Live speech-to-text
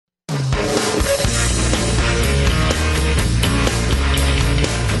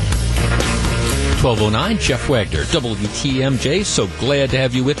1209, Jeff Wagner, WTMJ. So glad to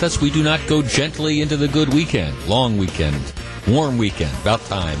have you with us. We do not go gently into the good weekend, long weekend, warm weekend. About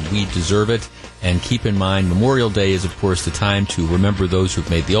time. We deserve it. And keep in mind, Memorial Day is, of course, the time to remember those who've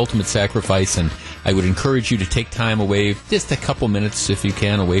made the ultimate sacrifice. And I would encourage you to take time away, just a couple minutes if you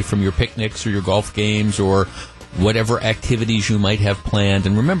can, away from your picnics or your golf games or whatever activities you might have planned,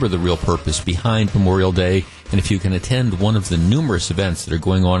 and remember the real purpose behind Memorial Day. And if you can attend one of the numerous events that are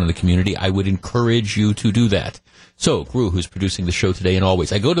going on in the community, I would encourage you to do that. So, Gru, who's producing the show today and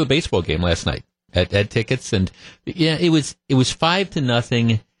always, I go to the baseball game last night at tickets, and yeah, it was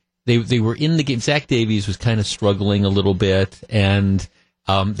 5-0. They were in the game. Zach Davies was kind of struggling a little bit, and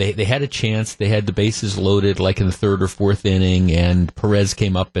they had a chance. They had the bases loaded like in the third or fourth inning, and Perez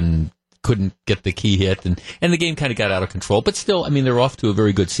came up and couldn't get the key hit, and the game kind of got out of control. But still, I mean, they're off to a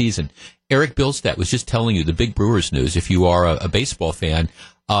very good season. Eric Bilstead was just telling you the big Brewers news, if you are a baseball fan.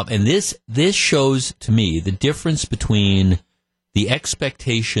 And this shows to me the difference between the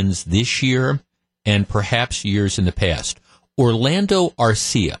expectations this year and perhaps years in the past. Orlando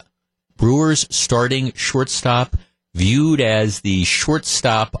Arcia, Brewers starting shortstop, viewed as the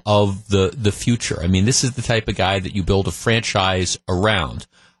shortstop of the future. I mean, this is the type of guy that you build a franchise around.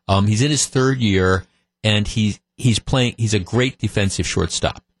 He's in his third year, and he's playing. He's a great defensive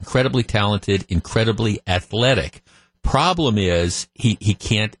shortstop, incredibly talented, incredibly athletic. Problem is, he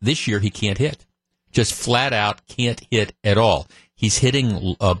can't this year. He can't hit, just flat out can't hit at all. He's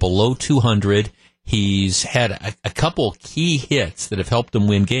hitting below 200. He's had a couple key hits that have helped him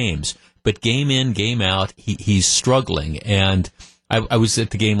win games, but game in, game out, he's struggling. And I was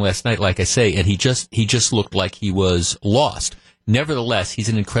at the game last night, like I say, and he just looked like he was lost. Nevertheless, he's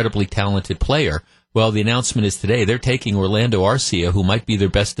an incredibly talented player. Well, the announcement is today they're taking Orlando Arcia, who might be their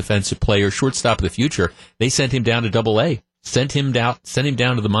best defensive player, shortstop of the future. They sent him down to Double-A, sent him down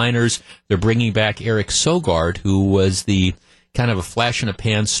to the minors. They're bringing back Eric Sogard, who was the kind of a flash in a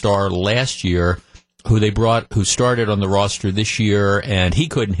pan star last year, who started on the roster this year, and he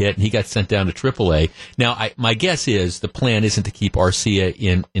couldn't hit, and he got sent down to Triple-A. Now, my guess is the plan isn't to keep Arcia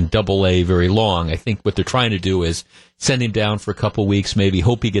in Double-A very long. I think what they're trying to do is send him down for a couple weeks, maybe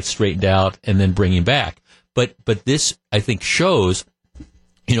hope he gets straightened out, and then bring him back. But this, I think, shows,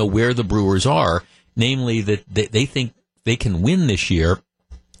 where the Brewers are, namely that they think they can win this year,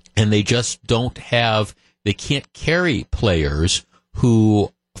 and they just they can't carry players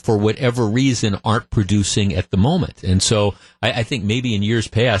who, for whatever reason, aren't producing at the moment. And so I think maybe in years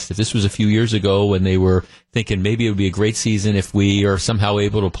past, if this was a few years ago when they were thinking maybe it would be a great season if we are somehow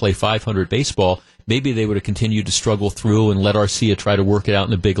able to play 500 baseball, maybe they would have continued to struggle through and let Arcia try to work it out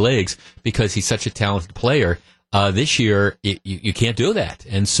in the big leagues because he's such a talented player. This year, you can't do that.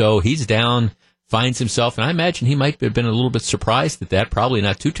 And so he's down, finds himself, and I imagine he might have been a little bit surprised at that, probably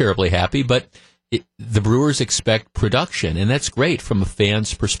not too terribly happy, but the Brewers expect production, and that's great from a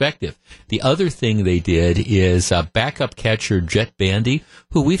fan's perspective. The other thing they did is backup catcher Jet Bandy,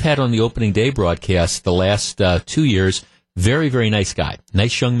 who we've had on the opening day broadcast the last 2 years. Very, very nice guy.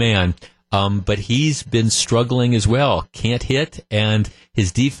 Nice young man. But he's been struggling as well. Can't hit, and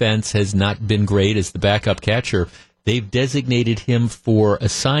his defense has not been great as the backup catcher. They've designated him for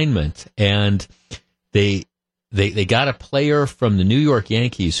assignment, and they got a player from the New York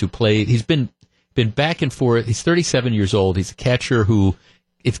Yankees who played. He's been back and forth. He's 37 years old. He's a catcher who,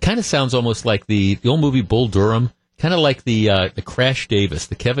 it kind of sounds almost like the old movie Bull Durham, kind of like the Crash Davis,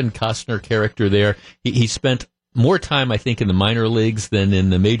 the Kevin Costner character there. He spent more time, I think, in the minor leagues than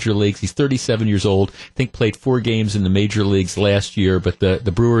in the major leagues. He's 37 years old. I think played 4 games in the major leagues last year, but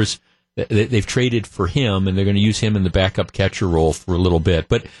the Brewers, they've traded for him, and they're going to use him in the backup catcher role for a little bit.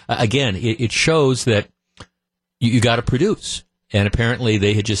 But again, it shows that you got to produce. And apparently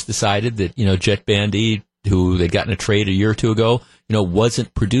they had just decided that, Jet Bandy, who they'd gotten a trade a year or two ago,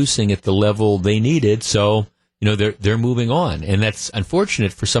 wasn't producing at the level they needed. So, they're moving on. And that's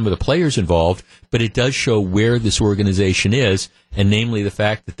unfortunate for some of the players involved, but it does show where this organization is, and namely the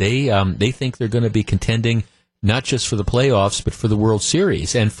fact that they think they're going to be contending not just for the playoffs, but for the World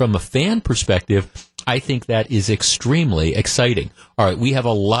Series. And from a fan perspective, I think that is extremely exciting. All right, we have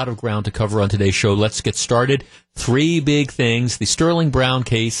a lot of ground to cover on today's show. Let's get started. 3 big things. The Sterling Brown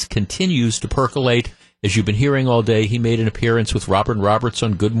case continues to percolate. As you've been hearing all day, he made an appearance with Robert Roberts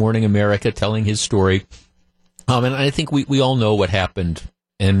on Good Morning America telling his story. And I think we all know what happened,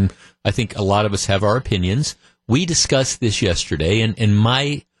 and I think a lot of us have our opinions. We discussed this yesterday, and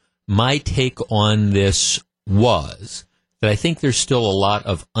my take on this was that I think there's still a lot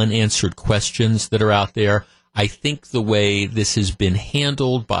of unanswered questions that are out there. I think the way this has been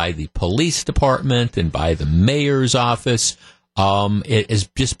handled by the police department and by the mayor's office, It has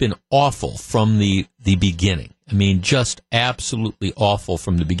just been awful from the beginning. I mean, just absolutely awful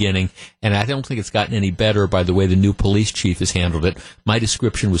from the beginning. And I don't think it's gotten any better by the way the new police chief has handled it. My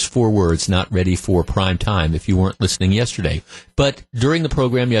description was 4 words, not ready for prime time, if you weren't listening yesterday. But during the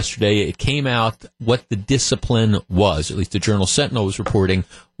program yesterday, it came out what the discipline was. At least the Journal Sentinel was reporting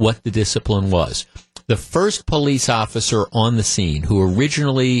what the discipline was. The first police officer on the scene who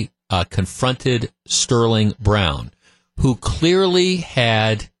originally confronted Sterling Brown, who clearly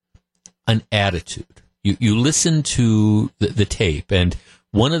had an attitude. You listen to the tape, and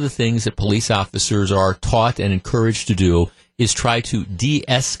one of the things that police officers are taught and encouraged to do is try to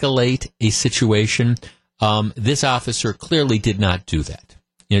de-escalate a situation. This officer clearly did not do that.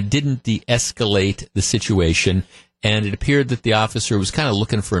 Didn't de-escalate the situation, and it appeared that the officer was kind of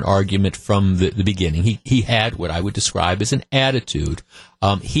looking for an argument from the beginning. He had what I would describe as an attitude.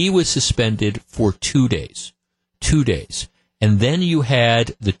 He was suspended for 2 days. 2 days. And then you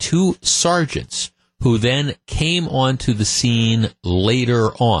had the 2 sergeants who then came onto the scene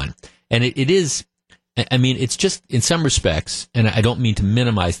later on. And it's just, in some respects, and I don't mean to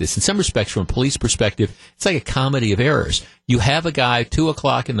minimize this, in some respects, from a police perspective, it's like a comedy of errors. You have a guy, 2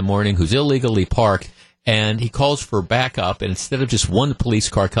 o'clock in the morning, who's illegally parked, and he calls for backup, and instead of just one police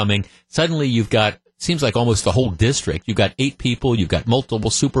car coming, suddenly you've got, seems like almost the whole district. You've got 8 people, you've got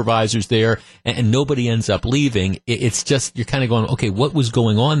multiple supervisors there, and nobody ends up leaving. It's just, you're kind of going, okay, what was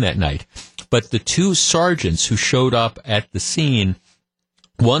going on that night? But the 2 sergeants who showed up at the scene,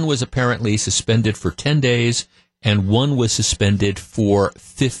 one was apparently suspended for 10 days, and one was suspended for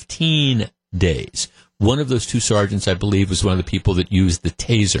 15 days. One of those 2 sergeants, I believe, was one of the people that used the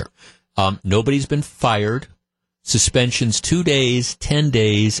taser. Nobody's been fired. Suspensions 2 days, 10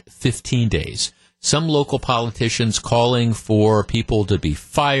 days, 15 days. Some local politicians calling for people to be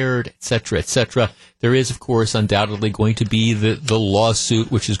fired, et cetera, et cetera. There is, of course, undoubtedly going to be the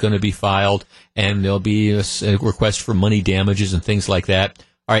lawsuit, which is going to be filed, and there'll be a request for money damages and things like that.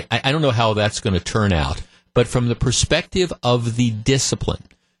 All right, I don't know how that's going to turn out. But from the perspective of the discipline,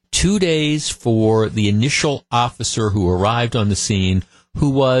 2 days for the initial officer who arrived on the scene, who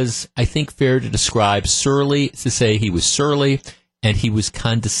was, I think, fair to describe surly, to say he was surly and he was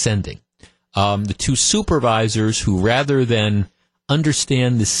condescending. The 2 supervisors who, rather than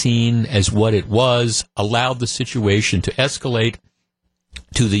understand the scene as what it was, allowed the situation to escalate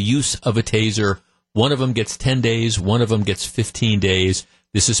to the use of a taser. One of them gets 10 days, one of them gets 15 days.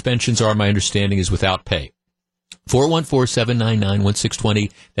 The suspensions are, my understanding, is without pay.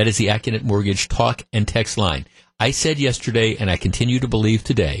 414-799-1620. That is the Acunet Mortgage talk and text line. I said yesterday, and I continue to believe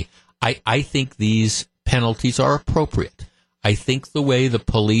today, I think these penalties are appropriate. I think the way the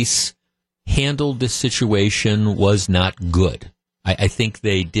police handled this situation was not good. I think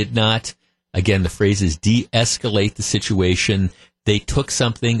they did not, again, the phrase is de-escalate the situation. They took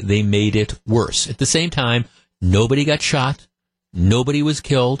something, they made it worse. At the same time, nobody got shot, nobody was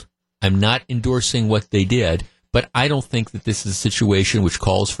killed. I'm not endorsing what they did, but I don't think that this is a situation which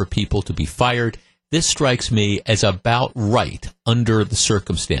calls for people to be fired. This strikes me as about right under the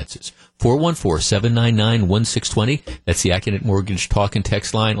circumstances. 414-799-1620. That's the Acunet Mortgage talk and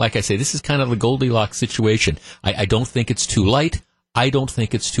text line. Like I say, this is kind of a Goldilocks situation. I don't think it's too light. I don't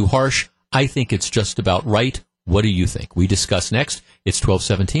think it's too harsh. I think it's just about right. What do you think? We discuss next. It's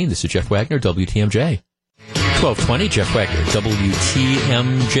 12:17. This is Jeff Wagner, WTMJ. 12:20, Jeff Wagner,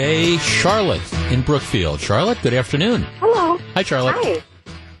 WTMJ. Charlotte in Brookfield. Charlotte, good afternoon. Hello. Hi, Charlotte. Hi.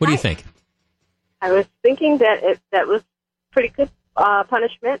 What do you think? I was thinking that that was pretty good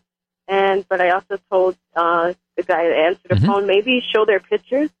punishment, but I also told the guy that answered the phone, maybe show their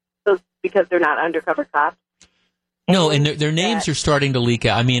pictures because they're not undercover cops. No, and their names are starting to leak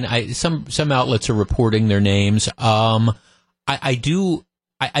out. I mean, some outlets are reporting their names. I do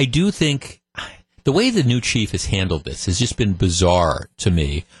think the way the new chief has handled this has just been bizarre to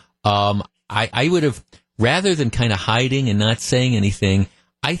me. I would have, rather than kind of hiding and not saying anything,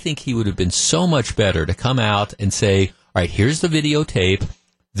 I think he would have been so much better to come out and say, all right, here's the videotape.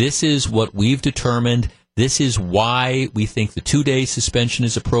 This is what we've determined. This is why we think the 2-day suspension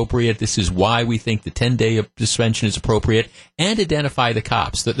is appropriate. This is why we think the 10-day suspension is appropriate, and identify the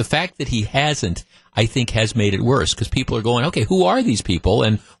cops. The fact that he hasn't, I think, has made it worse because people are going, okay, who are these people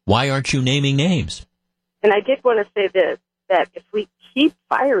and why aren't you naming names? And I did want to say this, that if we keep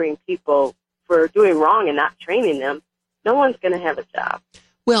firing people for doing wrong and not training them, no one's going to have a job.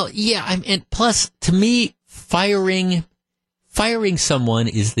 Well, yeah, and plus, to me, firing someone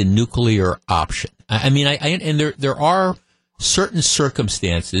is the nuclear option. I mean, and there are certain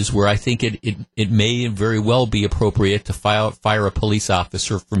circumstances where I think it may very well be appropriate to fire a police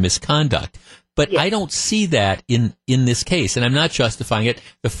officer for misconduct. But I don't see that in this case, and I'm not justifying it.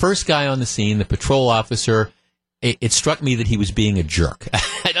 The first guy on the scene, the patrol officer, it struck me that he was being a jerk.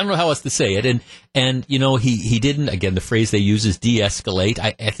 I don't know how else to say it. And he didn't, again, the phrase they use is de-escalate.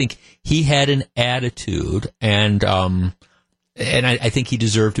 I think he had an attitude, and I think he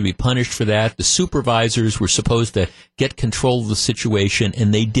deserved to be punished for that. The supervisors were supposed to get control of the situation,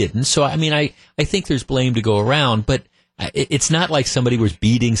 and they didn't. So, I mean, I think there's blame to go around, but it's not like somebody was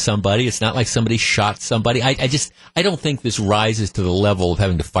beating somebody. It's not like somebody shot somebody. I don't think this rises to the level of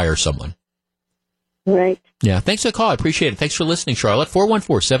having to fire someone. Right. Yeah, thanks for the call. I appreciate it. Thanks for listening, Charlotte.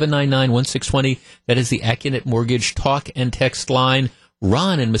 414-799-1620. That is the Accunet Mortgage talk and text line.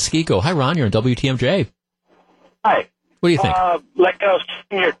 Ron in Muskego. Hi, Ron. You're on WTMJ. Hi. What do you think? Like I was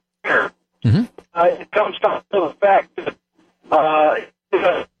saying here, it comes down to the fact that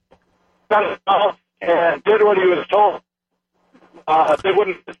got enough and did what he was told. They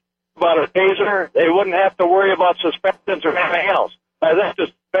wouldn't about a taser. They wouldn't have to worry about suspensions or anything else. I think the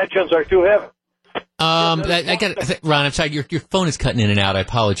suspensions are too heavy. I got Ron. I'm sorry, your phone is cutting in and out. I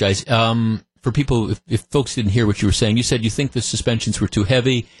apologize. For people, if folks didn't hear what you were saying, you said you think the suspensions were too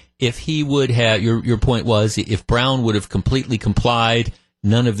heavy. If he would have, your point was, if Brown would have completely complied,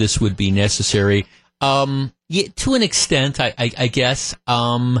 none of this would be necessary. Yeah, to an extent, I guess.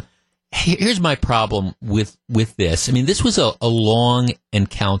 Here's my problem with this. I mean, this was a long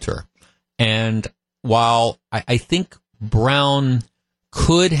encounter, and while I think Brown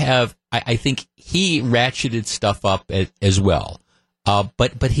could have, I think he ratcheted stuff up as well.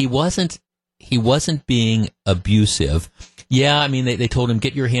 But he wasn't being abusive. Yeah, I mean, they told him,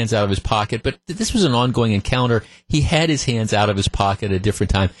 get your hands out of his pocket, but this was an ongoing encounter. He had his hands out of his pocket at a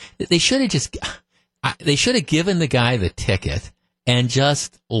different time. They should have given the guy the ticket and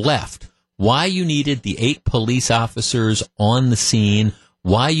just left. Why you needed the 8 police officers on the scene,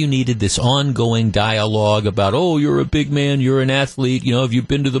 why you needed this ongoing dialogue about, oh, you're a big man, you're an athlete, have you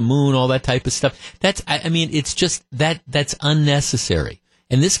been to the moon, all that type of stuff. It's just that's unnecessary.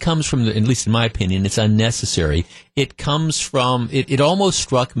 And this comes from, at least in my opinion, it's unnecessary. It comes from, it almost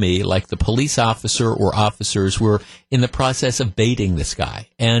struck me like the police officer or officers were in the process of baiting this guy.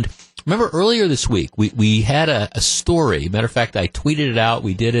 And remember earlier this week, we had a story. Matter of fact, I tweeted it out.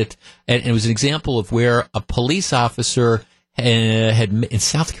 We did it. And it was an example of where a police officer had in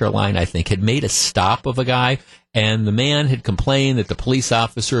South Carolina, I think, had made a stop of a guy, and the man had complained that the police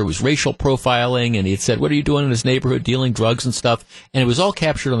officer was racial profiling, and he had said, what are you doing in this neighborhood, dealing drugs and stuff? And it was all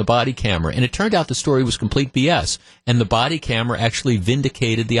captured on the body camera, and it turned out the story was complete BS, and the body camera actually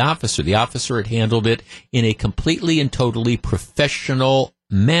vindicated the officer. The officer had handled it in a completely and totally professional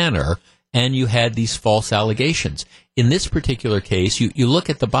manner, and you had these false allegations. In this particular case, you look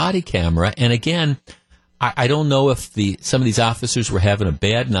at the body camera, and again, I don't know if some of these officers were having a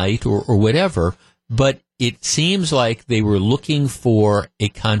bad night or whatever, but it seems like they were looking for a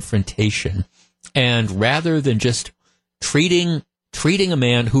confrontation. And rather than just treating a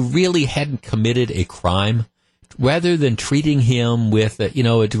man who really hadn't committed a crime, rather than treating him with a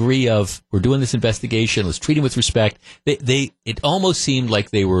degree of, we're doing this investigation, let's treat him with respect, it almost seemed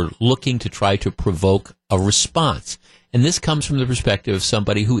like they were looking to try to provoke a response. And this comes from the perspective of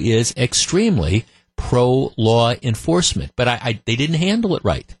somebody who is extremely pro-law enforcement, but they didn't handle it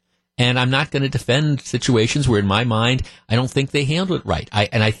right. And I'm not going to defend situations where, in my mind, I don't think they handled it right.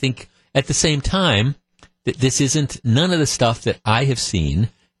 I think, at the same time, that this isn't, none of the stuff that I have seen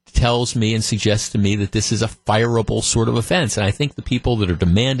tells me and suggests to me that this is a fireable sort of offense. And I think the people that are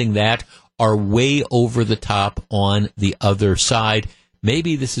demanding that are way over the top on the other side.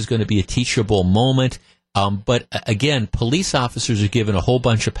 Maybe this is going to be a teachable moment. But again, police officers are given a whole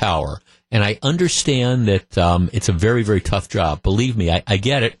bunch of power. And I understand that it's a very, very tough job. Believe me, I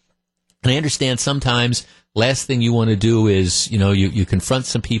get it. And I understand sometimes last thing you want to do is, you confront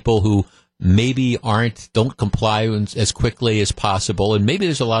some people who maybe don't comply as quickly as possible. And maybe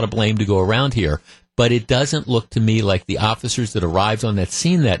there's a lot of blame to go around here. But it doesn't look to me like the officers that arrived on that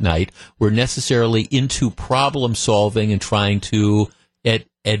scene that night were necessarily into problem solving and trying to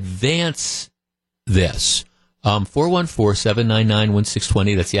advance this.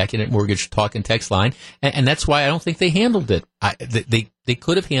 414-799-1620. That's the Accunet Mortgage talk and text line. And that's why I don't think they handled it. They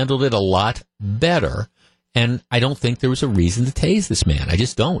could have handled it a lot better. And I don't think there was a reason to tase this man. I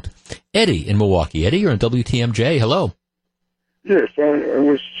just don't. Eddie in Milwaukee. Eddie, you're on WTMJ. Hello. Yes, I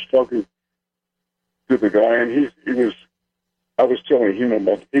was talking to the guy, and I was telling him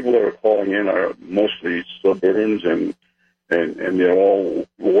about the people that are calling in are mostly suburbans, and they're all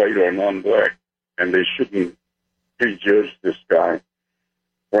white or non-black, and they shouldn't prejudge this guy.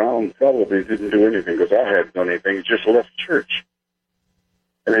 Brown probably didn't do anything because I hadn't done anything. He just left church.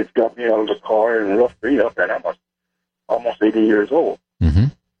 And they got me out of the car and roughed me up, and I was almost 80 years old. Mm-hmm.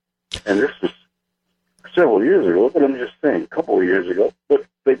 And this was several years ago, but I'm just saying, a couple of years ago. But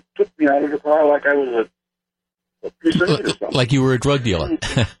they took me out of the car like I was a piece of meat or something. Like you were a drug dealer.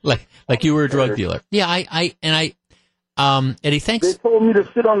 like you were a drug dealer. Yeah, Eddie, thanks. They told me to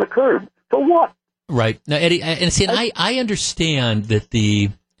sit on the curb. For what? Right. Now, Eddie, I understand that the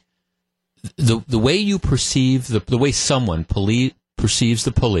way you perceive the way someone perceives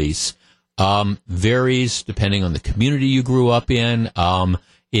the police varies depending on the community you grew up in.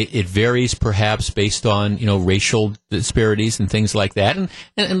 It varies perhaps based on, racial disparities and things like that.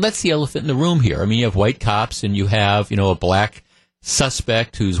 And that's the elephant in the room here. I mean, you have white cops and you have, a black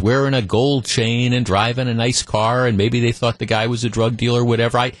suspect who's wearing a gold chain and driving a nice car, and maybe they thought the guy was a drug dealer or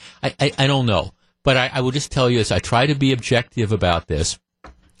whatever. I don't know. But I will just tell you this. I try to be objective about this.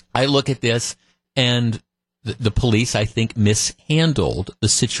 I look at this, and the police, I think, mishandled the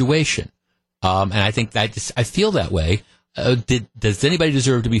situation. And I think I feel that way. Does anybody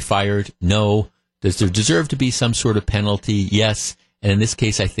deserve to be fired? No. Does there deserve to be some sort of penalty? Yes. And in this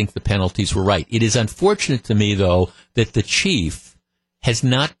case, I think the penalties were right. It is unfortunate to me, though, that the chief has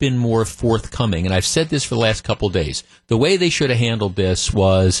not been more forthcoming. And I've said this for the last couple of days. The way they should have handled this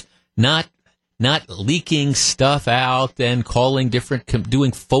was not leaking stuff out and calling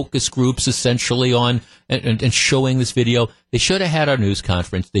doing focus groups essentially on and showing this video. They should have had our news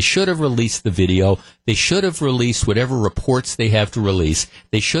conference. They should have released the video. They should have released whatever reports they have to release.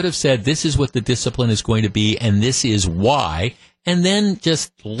 They should have said, this is what the discipline is going to be, and this is why, and then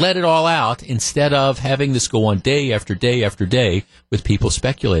just let it all out instead of having this go on day after day after day with people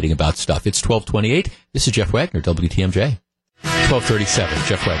speculating about stuff. It's 12:28. This is Jeff Wagner, WTMJ. 12:37,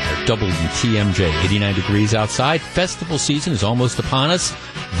 Jeff Wagner, WTMJ, 89 degrees outside. Festival season is almost upon us.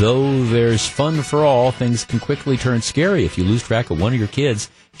 Though there's fun for all, things can quickly turn scary if you lose track of one of your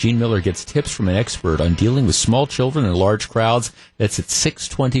kids. Gene Miller gets tips from an expert on dealing with small children and large crowds. That's at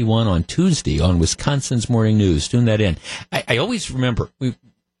 6:21 on Tuesday on Wisconsin's Morning News. Tune that in. I always remember,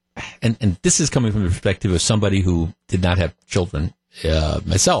 and this is coming from the perspective of somebody who did not have children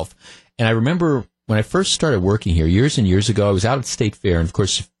myself, and I remember when I first started working here years and years ago, I was out at State Fair, and of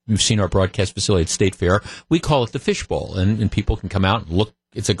course, if you've seen our broadcast facility at State Fair, we call it the Fishbowl, and people can come out and look.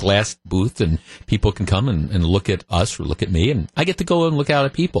 It's a glass booth, and people can come and look at us or look at me, and I get to go and look out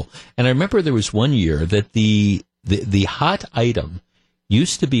at people. And I remember there was one year that the hot item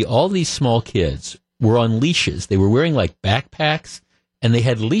used to be all these small kids were on leashes. They were wearing like backpacks, and they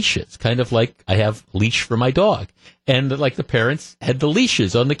had leashes, kind of like I have leash for my dog. And like the parents had the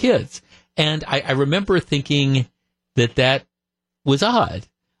leashes on the kids. And I remember thinking that was odd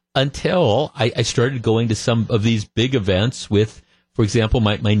until I started going to some of these big events with, for example,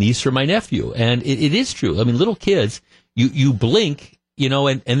 my niece or my nephew. And it is true. I mean, little kids, you blink,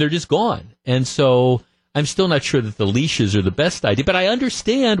 and they're just gone. And so I'm still not sure that the leashes are the best idea, but I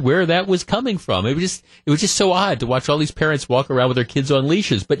understand where that was coming from. It was just so odd to watch all these parents walk around with their kids on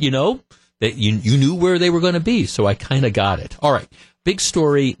leashes. But that you knew where they were going to be, so I kind of got it. All right. Big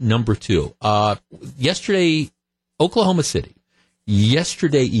story number 2. Yesterday, Oklahoma City,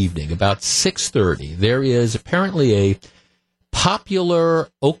 yesterday evening, about 6:30, there is apparently a popular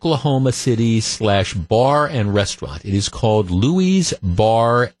Oklahoma City / bar and restaurant. It is called Louie's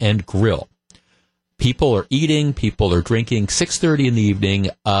Bar and Grill. People are eating, people are drinking. 6:30 in the evening,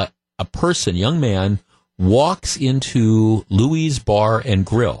 a young man, walks into Louie's Bar and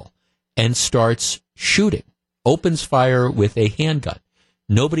Grill and starts shooting. Opens fire with a handgun.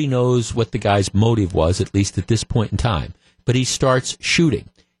 Nobody knows what the guy's motive was, at least at this point in time. But he starts shooting.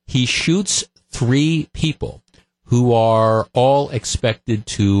 He shoots 3 people who are all expected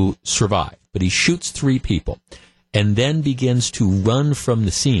to survive. But he shoots 3 people and then begins to run from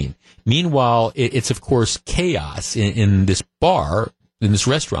the scene. Meanwhile, it's, of course, chaos in this bar, in this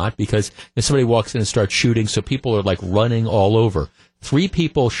restaurant, because somebody walks in and starts shooting, so people are like running all over. 3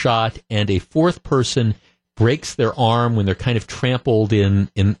 people shot, and a 4th person breaks their arm when they're kind of trampled in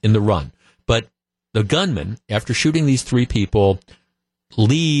the run. But the gunman, after shooting these 3 people,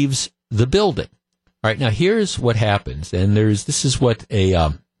 leaves the building. All right, now here's what happens, and this is what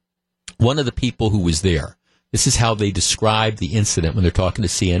one of the people who was there, this is how they describe the incident when they're talking to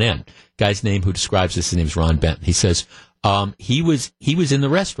CNN. Guy's name who describes this, his name is Ron Benton. He says he was in the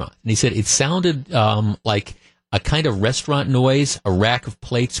restaurant, and he said it sounded like a kind of restaurant noise, a rack of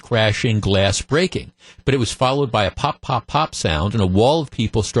plates crashing, glass breaking. But it was followed by a pop, pop, pop sound, and a wall of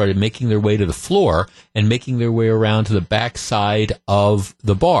people started making their way to the floor and making their way around to the backside of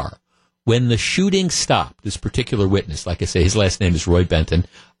the bar. When the shooting stopped, this particular witness, like I say, his last name is Ron Benton,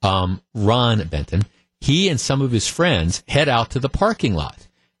 he and some of his friends head out to the parking lot.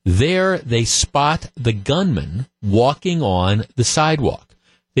 There, they spot the gunman walking on the sidewalk.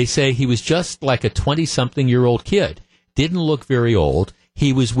 They say he was just like a 20-something-year-old kid. Didn't look very old.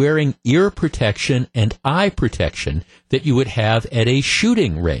 He was wearing ear protection and eye protection that you would have at a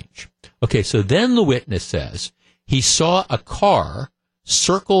shooting range. Okay, so then the witness says he saw a car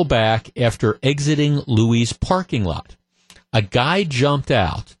circle back after exiting Louis' parking lot. A guy jumped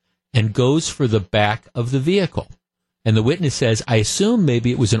out and goes for the back of the vehicle. And the witness says, I assume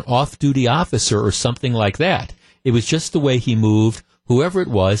maybe it was an off-duty officer or something like that. It was just the way he moved. Whoever it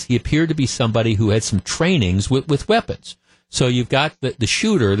was, he appeared to be somebody who had some trainings with weapons. So you've got the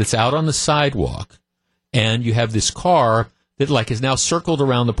shooter that's out on the sidewalk, and you have this car that is now circled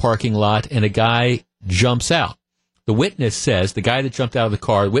around the parking lot, and a guy jumps out. The witness says, the guy that jumped out of the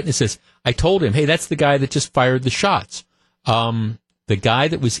car, the witness says, I told him, hey, that's the guy that just fired the shots. The guy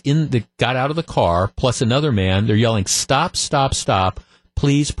that got out of the car, plus another man, they're yelling, stop, stop, stop.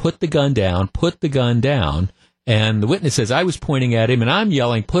 Please put the gun down, put the gun down. And the witness says, I was pointing at him, and I'm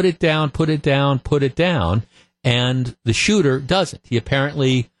yelling, put it down, put it down, put it down. And the shooter doesn't. He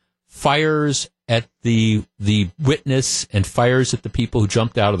apparently fires at the witness and fires at the people who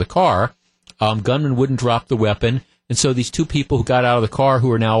jumped out of the car. Gunman wouldn't drop the weapon. And so these two people who got out of the car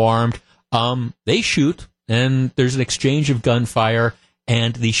who are now armed, they shoot, and there's an exchange of gunfire.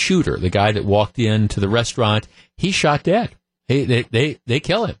 And the shooter, the guy that walked into the restaurant, he's shot dead. They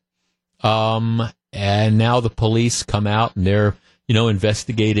kill him. And now the police come out and they're,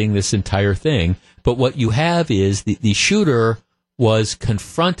 investigating this entire thing. But what you have is the shooter was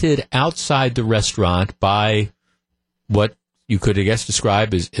confronted outside the restaurant by what you could, I guess,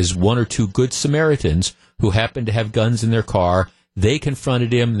 describe as one or two good Samaritans who happened to have guns in their car. They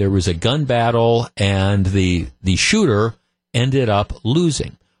confronted him. There was a gun battle, and the shooter ended up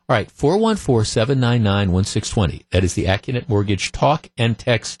losing. All right, 414-799-1620. That is the Acunet Mortgage talk and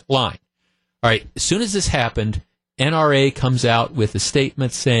text line. All right, as soon as this happened, NRA comes out with a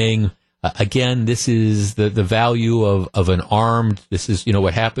statement saying, again, this is the value of an armed, this is,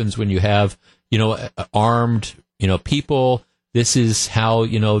 what happens when you have, armed, people. This is how,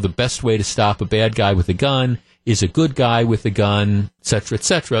 the best way to stop a bad guy with a gun is a good guy with a gun, et cetera, et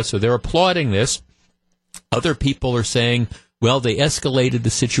cetera. So they're applauding this. Other people are saying, well, they escalated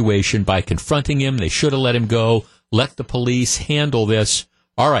the situation by confronting him. They should have let him go. Let the police handle this.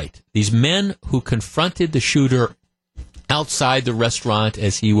 All right. These men who confronted the shooter outside the restaurant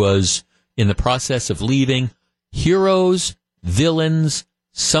as he was in the process of leaving, heroes, villains,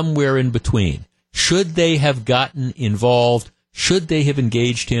 somewhere in between. Should they have gotten involved? Should they have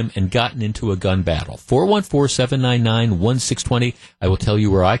engaged him and gotten into a gun battle? 414-799-1620. I will tell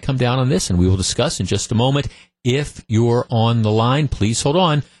you where I come down on this, and we will discuss in just a moment. If you're on the line, please hold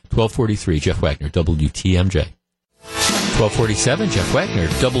on. 1243, Jeff Wagner, WTMJ. 1247, Jeff Wagner,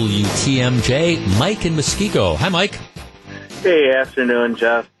 WTMJ. Mike in Muskego. Hi, Mike. Hey, afternoon,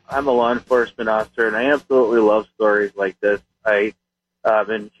 Jeff. I'm a law enforcement officer, and I absolutely love stories like this.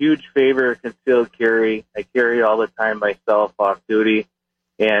 I'm in huge favor of concealed carry. I carry all the time myself off duty.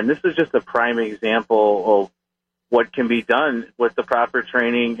 And this is just a prime example of what can be done with the proper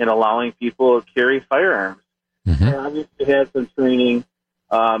training and allowing people to carry firearms. Mm-hmm. I obviously had some training.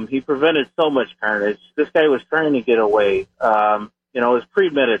 He prevented so much carnage. This guy was trying to get away. It was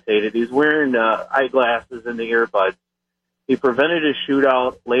premeditated. He was wearing eyeglasses and the earbuds. He prevented a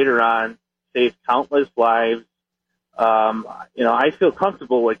shootout later on, saved countless lives. I feel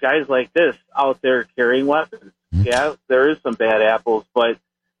comfortable with guys like this out there carrying weapons. Mm-hmm. Yeah, there is some bad apples, but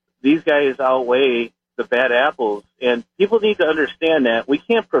these guys outweigh the bad apples. And people need to understand that we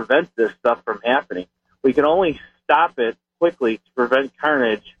can't prevent this stuff from happening. We can only stop it quickly to prevent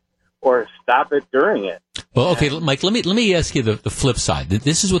carnage or stop it during it. Well, okay, Mike, let me ask you the flip side.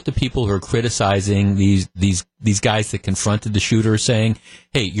 This is what the people who are criticizing these guys that confronted the shooter are saying.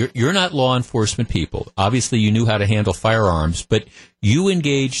 Hey, you're not law enforcement people. Obviously, you knew how to handle firearms, but you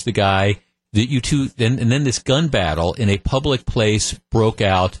engaged the guy that you two, and then this gun battle in a public place broke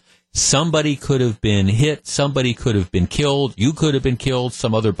out. Somebody could have been hit. Somebody could have been killed. You could have been killed.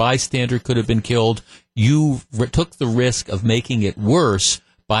 Some other bystander could have been killed. You took the risk of making it worse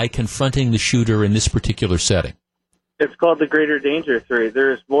by confronting the shooter in this particular setting. It's called the greater danger theory.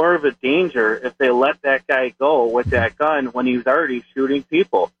 There's more of a danger if they let that guy go with that gun when he's already shooting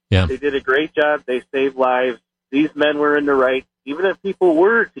people. Yeah. They did a great job. They saved lives. These men were in the right. Even if people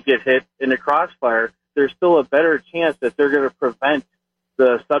were to get hit in the crossfire, there's still a better chance that they're going to prevent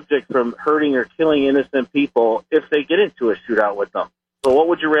the subject from hurting or killing innocent people if they get into a shootout with them. So what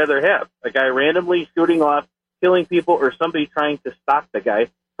would you rather have? A guy randomly shooting off, killing people, or somebody trying to stop the guy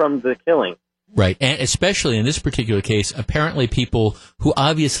from the killing? Right, and especially in this particular case, apparently people who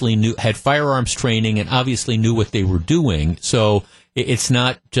obviously had firearms training and obviously knew what they were doing. So it's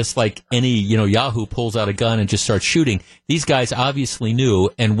not just like any, Yahoo pulls out a gun and just starts shooting. These guys obviously knew,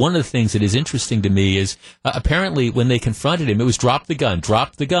 and one of the things that is interesting to me is apparently when they confronted him, it was drop the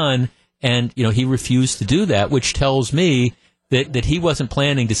gun, and, he refused to do that, which tells me that he wasn't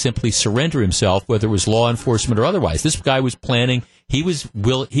planning to simply surrender himself, whether it was law enforcement or otherwise. This guy was planning. He was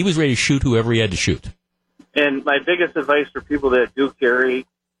ready to shoot whoever he had to shoot. And my biggest advice for people that do carry,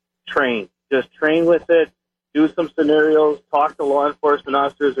 train. Just train with it. Do some scenarios. Talk to law enforcement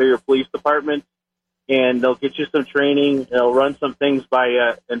officers or your police department, and they'll get you some training. They'll run some things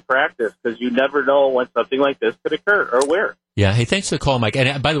by in practice, because you never know when something like this could occur or where. Yeah. Hey, thanks for the call, Mike.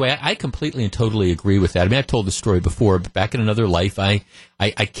 And by the way, I completely and totally agree with that. I mean, I've told the story before, but back in another life, I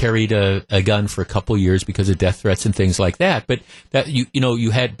carried a gun for a couple of years because of death threats and things like that. But that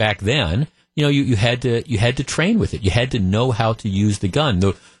you had back then, you had to train with it. You had to know how to use the gun.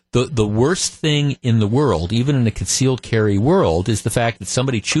 The worst thing in the world, even in a concealed carry world, is the fact that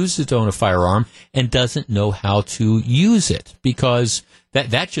somebody chooses to own a firearm and doesn't know how to use it, because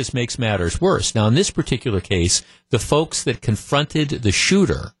that just makes matters worse. Now, in this particular case, the folks that confronted the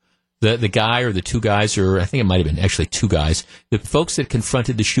shooter, the guy or the two guys, or I think it might have been actually two guys, the folks that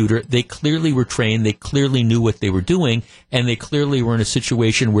confronted the shooter, they clearly were trained, they clearly knew what they were doing, and they clearly were in a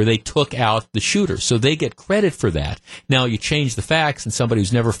situation where they took out the shooter. So they get credit for that. Now, you change the facts, and somebody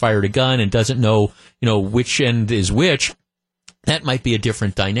who's never fired a gun and doesn't know, which end is which, that might be a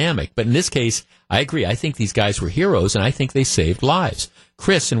different dynamic. But in this case, I agree. I think these guys were heroes, and I think they saved lives.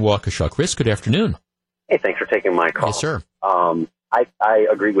 Chris in Waukesha. Chris, good afternoon. Hey, thanks for taking my call. Yes, sir. I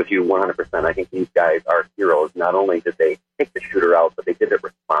agree with you 100%. I think these guys are heroes. Not only did they take the shooter out, but they did it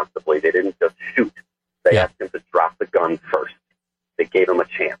responsibly. They didn't just shoot. They asked him to drop the gun first. They gave him a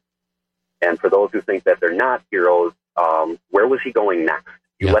chance. And for those who think that they're not heroes, where was he going next?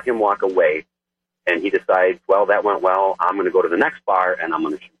 You let him walk away, and he decides, well, that went well. I'm going to go to the next bar, and I'm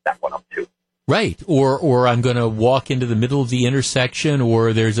going to shoot that one up too. Right. Or I'm going to walk into the middle of the intersection,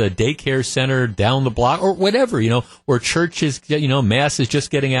 or there's a daycare center down the block, or whatever, or church is, mass is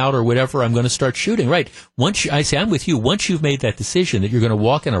just getting out or whatever. I'm going to start shooting. Right. I'm with you. Once you've made that decision that you're going to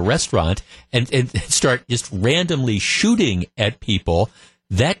walk in a restaurant and start just randomly shooting at people,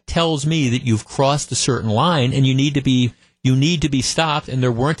 that tells me that you've crossed a certain line and you need to be stopped, and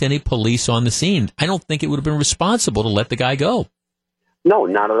there weren't any police on the scene. I don't think it would have been responsible to let the guy go. No,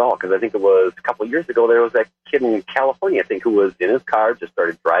 not at all, because I think it was a couple of years ago, there was that kid in California, I think, who was in his car, just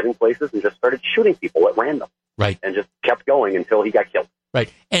started driving places and just started shooting people at random. Right. And just kept going until he got killed.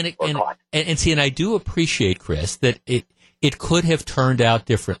 Right. And I do appreciate, Chris, that it could have turned out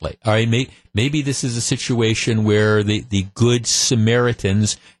differently. All right, maybe this is a situation where the good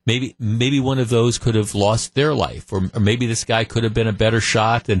Samaritans, maybe one of those could have lost their life, or maybe this guy could have been a better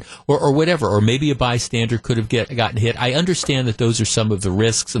shot, or whatever, or maybe a bystander could have gotten hit. I understand that those are some of the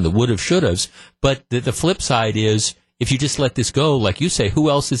risks and the would have, should haves, but the flip side is, if you just let this go, like you say, who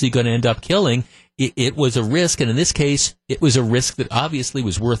else is he going to end up killing? It was a risk, and in this case, it was a risk that obviously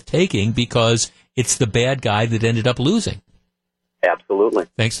was worth taking, because it's the bad guy that ended up losing. Absolutely.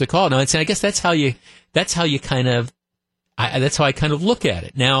 Thanks for the call. No, and I guess that's how I kind of look at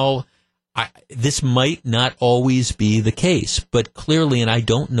it. Now, this might not always be the case, but clearly, and I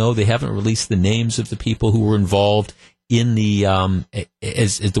don't know, they haven't released the names of the people who were involved in the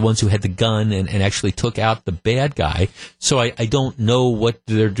as the ones who had the gun and actually took out the bad guy. So I don't know what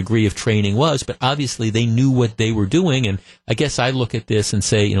their degree of training was, but obviously they knew what they were doing. And I guess I look at this and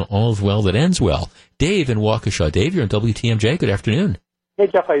say, all is well that ends well. Dave in Waukesha. Dave, you're on WTMJ. Good afternoon. Hey,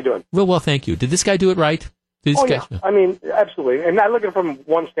 Jeff, how you doing? Real well, thank you. Did this guy do it right? Yeah. I mean, absolutely. And I look at it from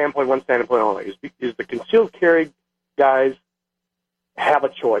one standpoint only. Is the concealed carry guys have a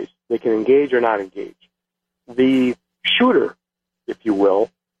choice. They can engage or not engage. The shooter, if you will,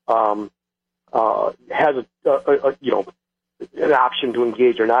 has an option to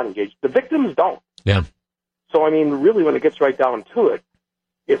engage or not engage. The victims don't. Yeah. So, I mean, really, when it gets right down to it,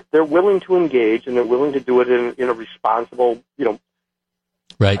 if they're willing to engage and they're willing to do it in a responsible,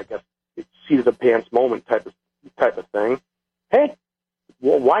 right, I guess, seat of the pants moment type of thing, hey,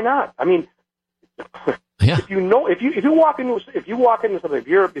 well, why not? I mean, yeah. if you walk into something,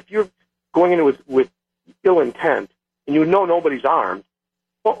 if you're going into it with ill intent and nobody's armed,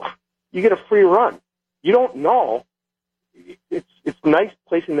 well, you get a free run. You don't know. It's nice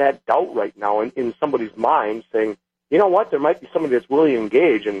placing that doubt right now in somebody's mind, saying, you know what, there might be somebody that's willing to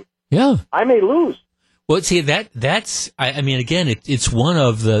engage, and I may lose. Well, see, that's again, it's one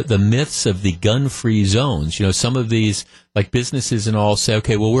of the myths of the gun-free zones. Some of these, like businesses and all, say,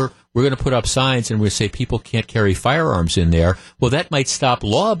 okay, well, we're going to put up signs and we're going to say people can't carry firearms in there. Well, that might stop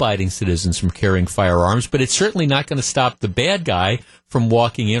law-abiding citizens from carrying firearms, but it's certainly not going to stop the bad guy from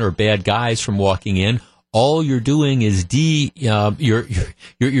walking in or bad guys from walking in. All you're doing is you're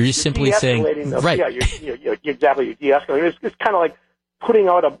just simply saying, right. Yeah, you're exactly. You're de-escalating. It's kind of like putting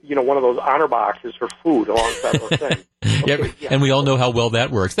out one of those honor boxes for food alongside those things. Okay, yeah, and we all know how well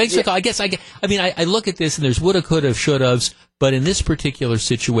that works. Thanks for the call. I look at this and there's woulda, coulda, shoulda-haves, but in this particular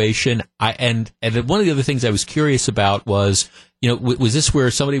situation, and one of the other things I was curious about was, was this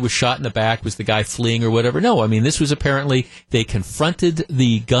where somebody was shot in the back? Was the guy fleeing or whatever? No, I mean, this was apparently they confronted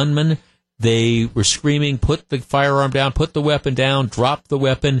the gunman. They were screaming, put the firearm down, put the weapon down, drop the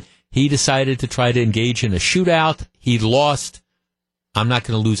weapon. He decided to try to engage in a shootout. He lost. I'm not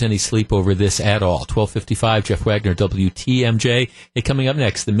going to lose any sleep over this at all. 12:55, Jeff Wagner, WTMJ. Hey, coming up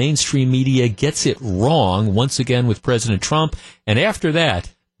next, the mainstream media gets it wrong once again with President Trump. And after that,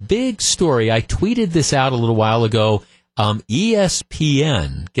 big story. I tweeted this out a little while ago.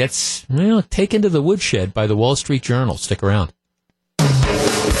 ESPN gets taken to the woodshed by the Wall Street Journal. Stick around.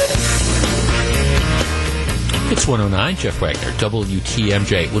 It's 109, Jeff Wagner,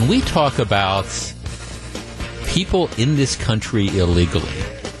 WTMJ. When we talk about people in this country illegally,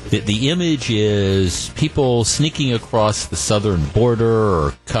 the image is people sneaking across the southern border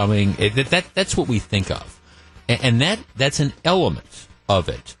or coming. That's what we think of. And that's an element of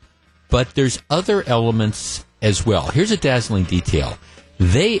it. But there's other elements as well. Here's a dazzling detail.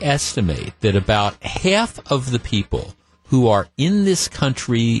 They estimate that about half of the people who are in this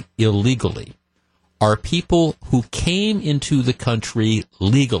country illegally are people who came into the country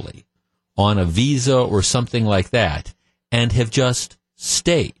legally on a visa or something like that and have just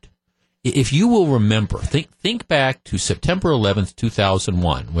stayed. If you will remember, think back to September 11th,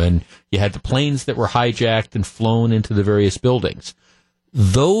 2001, when you had the planes that were hijacked and flown into the various buildings.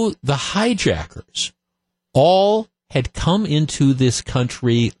 Though the hijackers all had come into this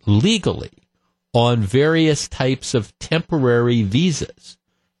country legally on various types of temporary visas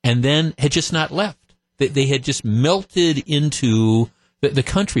and then had just not left. They had just melted into the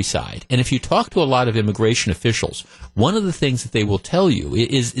countryside. And if you talk to a lot of immigration officials, one of the things that they will tell you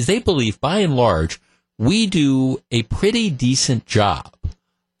is they believe, by and large, we do a pretty decent job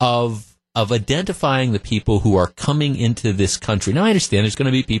of identifying the people who are coming into this country. Now, I understand there's going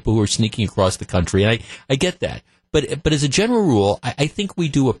to be people who are sneaking across the country, and I get that. But as a general rule, I think we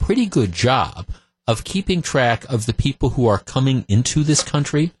do a pretty good job of keeping track of the people who are coming into this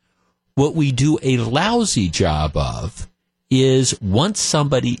country. What we do a lousy job of is, once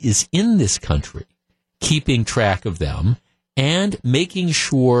somebody is in this country, keeping track of them and making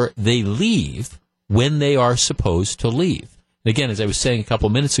sure they leave when they are supposed to leave. And again, as I was saying a couple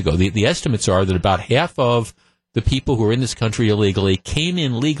minutes ago, the estimates are that about half of the people who are in this country illegally came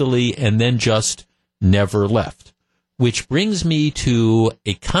in legally and then just never left. Which brings me to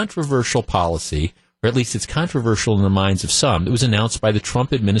a controversial policy, or at least it's controversial in the minds of some, that was announced by the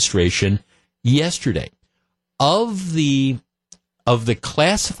Trump administration yesterday. Of the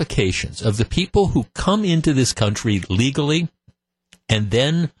classifications of the people who come into this country legally and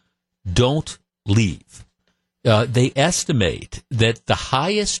then don't leave, they estimate that the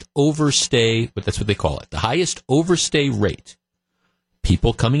highest overstay, but that's what they call it, the highest overstay rate,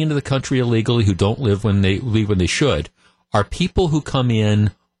 people coming into the country illegally who don't leave when they should, are people who come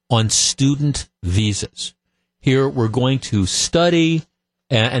in on student visas. Here, we're going to study,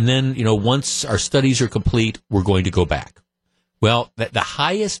 and then, once our studies are complete, we're going to go back. Well, the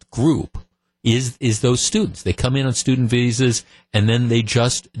highest group is those students. They come in on student visas, and then they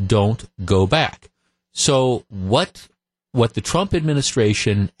just don't go back. So what the Trump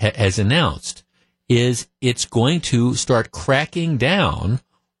administration has announced is it's going to start cracking down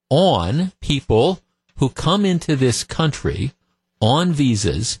on people who come into this country on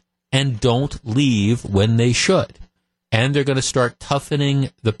visas and don't leave when they should. And they're going to start toughening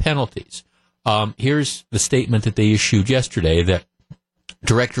the penalties. Here's the statement that they issued yesterday. The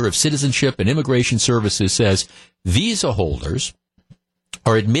Director of Citizenship and Immigration Services says visa holders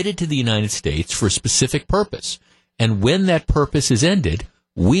are admitted to the United States for a specific purpose. And when that purpose is ended,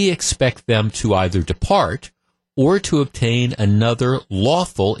 we expect them to either depart or to obtain another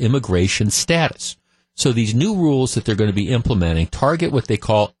lawful immigration status. So these new rules that they're going to be implementing target what they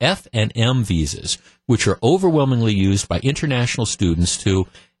call F&M visas, which are overwhelmingly used by international students to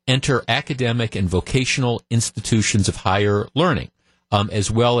enter academic and vocational institutions of higher learning, as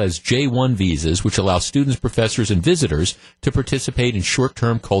well as J-1 visas, which allow students, professors, and visitors to participate in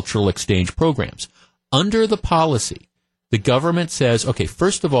short-term cultural exchange programs. Under the policy, the government says, okay,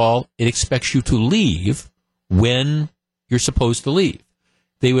 first of all, it expects you to leave when you're supposed to leave.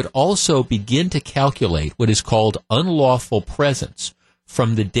 they would also begin to calculate what is called unlawful presence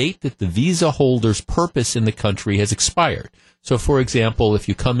from the date that the visa holder's purpose in the country has expired. So, for example, if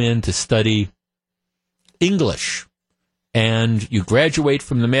you come in to study English and you graduate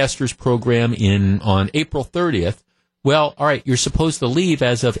from the master's program on April 30th, well, all right, you're supposed to leave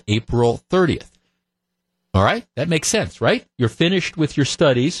as of April 30th. All right, that makes sense, right? You're finished with your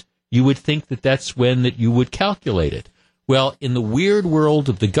studies. You would think that that's when that you would calculate it. Well, in the weird world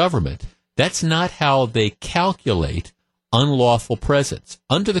of the government, that's not how they calculate unlawful presence.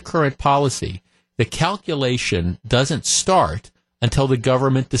 Under the current policy, the calculation doesn't start until the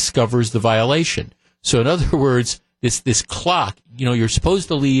government discovers the violation. So in other words, this clock, you're supposed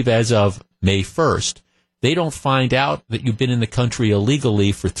to leave as of May 1st. They don't find out that you've been in the country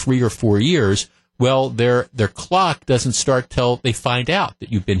illegally for 3 or 4 years. Well, their clock doesn't start till they find out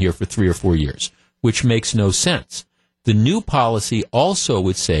that you've been here for 3 or 4 years, which makes no sense. The new policy also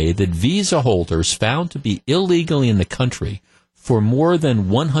would say that visa holders found to be illegally in the country for more than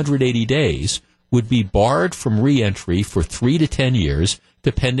 180 days would be barred from re-entry for 3 to 10 years,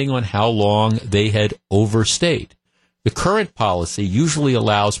 depending on how long they had overstayed. The current policy usually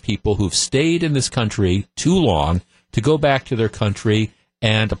allows people who've stayed in this country too long to go back to their country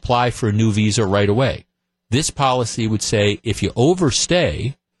and apply for a new visa right away. This policy would say if you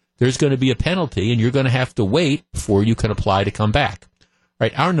overstay, there's going to be a penalty and you're going to have to wait before you can apply to come back. All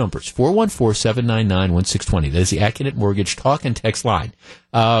right, our numbers, 414-799-1620. That is the Acunet Mortgage talk and text line.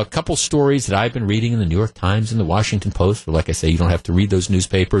 A couple stories that I've been reading in the New York Times and the Washington Post. Like I say, you don't have to read those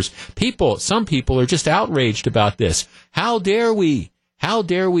newspapers. Some people are just outraged about this. How dare we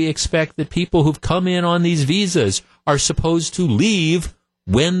expect that people who've come in on these visas are supposed to leave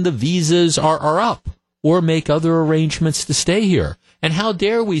when the visas are up or make other arrangements to stay here? And how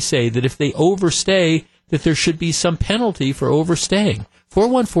dare we say that if they overstay, that there should be some penalty for overstaying?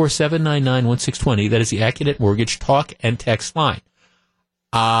 414-799-1620. That is the Acunet Mortgage talk and text line.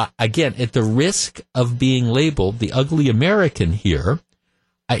 Again, at the risk of being labeled the ugly American here,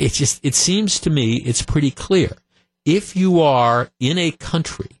 it seems to me it's pretty clear. If you are in a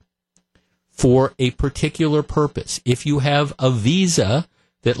country for a particular purpose, if you have a visa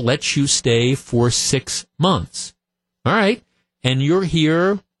that lets you stay for 6 months, all right, and you're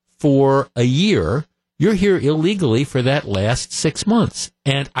here for a year, you're here illegally for that last 6 months.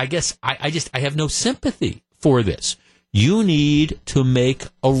 And I guess I have no sympathy for this. You need to make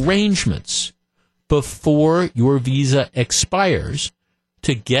arrangements before your visa expires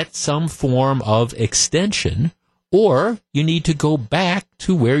to get some form of extension, or you need to go back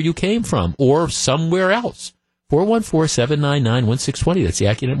to where you came from or somewhere else. 414-799-1620. That's the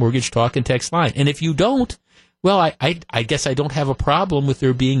Acunet Mortgage talk and text line. And if you don't, well, I guess I don't have a problem with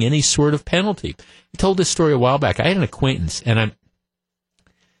there being any sort of penalty. I told this story a while back. I had an acquaintance, and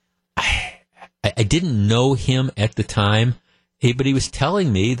I didn't know him at the time, but he was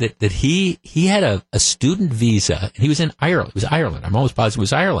telling me that he had a student visa, and he was in Ireland. It was Ireland. I'm almost positive it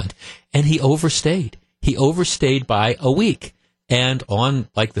was Ireland. And he overstayed. He overstayed by a week. And on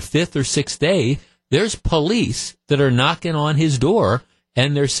like the 5th or 6th day, there's police that are knocking on his door,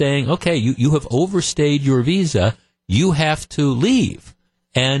 and they're saying, okay, you have overstayed your visa. You have to leave.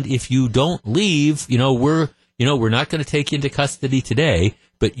 And if you don't leave, we're not going to take you into custody today,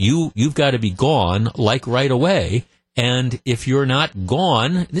 but you've got to be gone like right away. And if you're not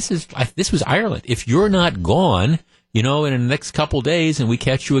gone, this was Ireland. If you're not gone, in the next couple days and we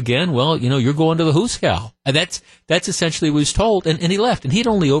catch you again, well, you're going to the hoosegow. And that's essentially what he was told. And he left, and he'd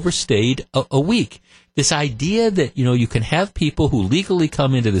only overstayed a week. This idea that, you can have people who legally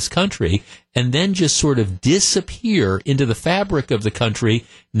come into this country and then just sort of disappear into the fabric of the country,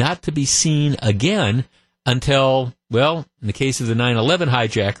 not to be seen again until, well, in the case of the 9/11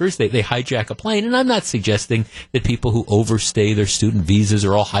 hijackers, they hijack a plane. And I'm not suggesting that people who overstay their student visas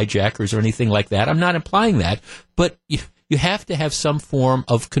are all hijackers or anything like that. I'm not implying that. But you have to have some form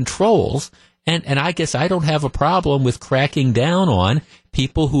of controls. And I guess I don't have a problem with cracking down on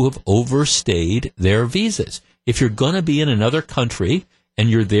people who have overstayed their visas. If you're going to be in another country and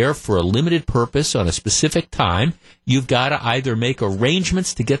you're there for a limited purpose on a specific time, you've got to either make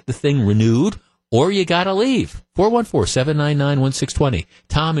arrangements to get the thing renewed or you got to leave. 414-799-1620.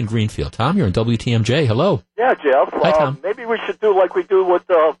 Tom in Greenfield. Tom, you're on WTMJ. Hello. Yeah, Jeff. Hi, Tom. Maybe we should do like we do with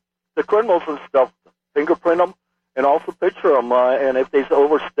the criminals and stuff. Fingerprint them and also picture them. And if they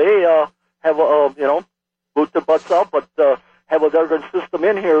overstay, have boot their butts out, but have a different system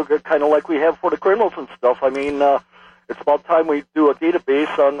in here, kind of like we have for the criminals and stuff. I mean, it's about time we do a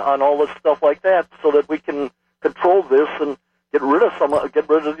database on all this stuff like that, so that we can control this and get rid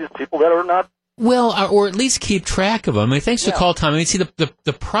of these people that are not Well, or at least keep track of them. I mean, thanks for the call, Tom. I mean, see,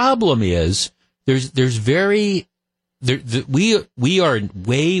 the problem is we are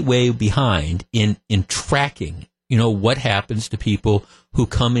way behind in tracking, what happens to people who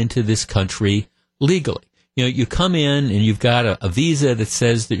come into this country legally. You come in and you've got a visa that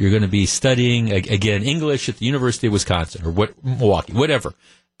says that you're going to be studying, again, English at the University of Wisconsin or Milwaukee, whatever.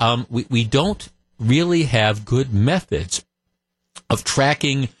 We don't really have good methods of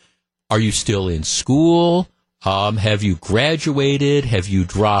tracking. Are you still in school? Have you graduated? Have you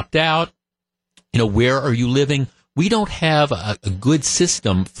dropped out? Where are you living? We don't have a good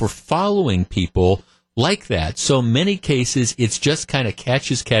system for following people like that. So many cases, it's just kind of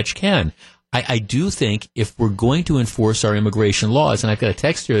catch as catch can. I do think if we're going to enforce our immigration laws, and I've got a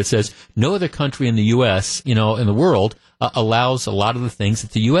text here that says no other country in the U.S., in the world, allows a lot of the things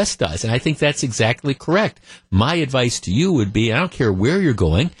that the U.S. does. And I think that's exactly correct. My advice to you would be, I don't care where you're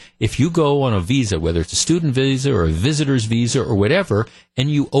going, if you go on a visa, whether it's a student visa or a visitor's visa or whatever,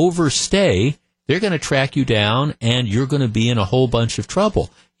 and you overstay, they're going to track you down and you're going to be in a whole bunch of trouble.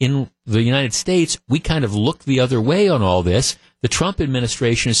 In the United States, we kind of look the other way on all this. The Trump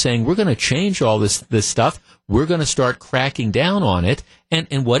administration is saying we're going to change all this stuff. We're going to start cracking down on it.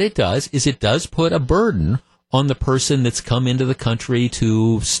 And what it does is it does put a burden on the person that's come into the country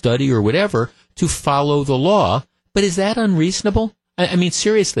to study or whatever to follow the law. But is that unreasonable? I mean,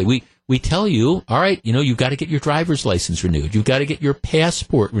 seriously, we tell you, all right, you've got to get your driver's license renewed. You've got to get your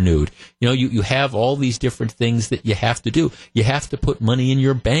passport renewed. You have all these different things that you have to do. You have to put money in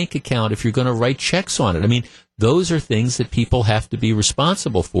your bank account if you're going to write checks on it. I mean, those are things that people have to be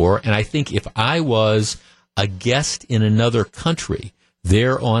responsible for. And I think if I was a guest in another country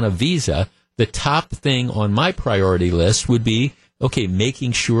there on a visa, the top thing on my priority list would be, okay,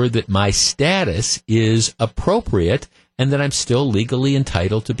 making sure that my status is appropriate and that I'm still legally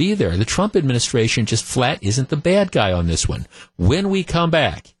entitled to be there. The Trump administration just flat isn't the bad guy on this one. When we come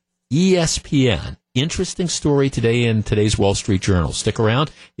back, ESPN. Interesting story today in today's Wall Street Journal. Stick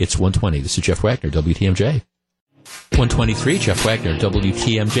around. It's 1:20. This is Jeff Wagner, WTMJ. 1:23, Jeff Wagner,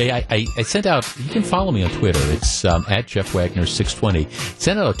 WTMJ. I sent out, you can follow me on Twitter. It's at Jeff Wagner 620.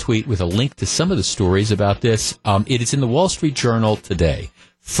 Sent out a tweet with a link to some of the stories about this. It is in the Wall Street Journal today.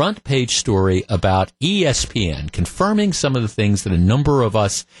 Front page story about ESPN confirming some of the things that a number of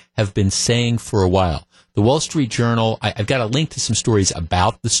us have been saying for a while. The Wall Street Journal, I've got a link to some stories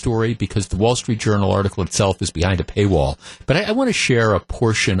about the story because the Wall Street Journal article itself is behind a paywall. But I want to share a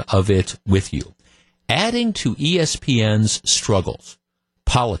portion of it with you. Adding to ESPN's struggles,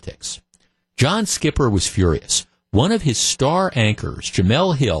 politics. John Skipper was furious. One of his star anchors,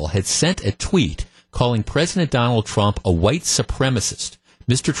 Jemele Hill, had sent a tweet calling President Donald Trump a white supremacist.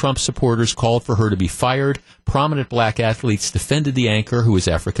 Mr. Trump's supporters called for her to be fired. Prominent black athletes defended the anchor, who is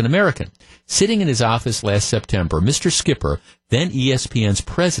African American. Sitting in his office last September, Mr. Skipper, then ESPN's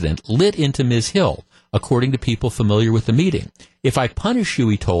president, lit into Ms. Hill, according to people familiar with the meeting. If I punish you,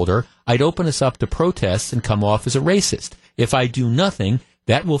 he told her, I'd open us up to protests and come off as a racist. If I do nothing,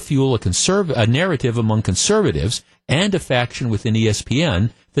 that will fuel a narrative among conservatives and a faction within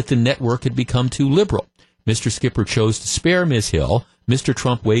ESPN that the network had become too liberal. Mr. Skipper chose to spare Ms. Hill. Mr.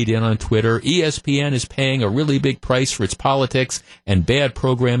 Trump weighed in on Twitter. ESPN is paying a really big price for its politics and bad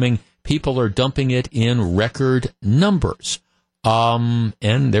programming. People are dumping it in record numbers. And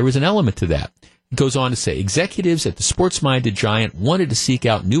there was an element to that. It goes on to say, executives at the sports-minded giant wanted to seek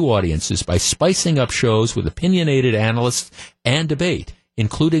out new audiences by spicing up shows with opinionated analysts and debate,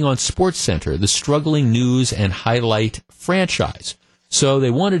 including on SportsCenter, the struggling news and highlight franchise. So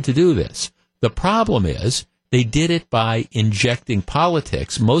they wanted to do this. The problem is they did it by injecting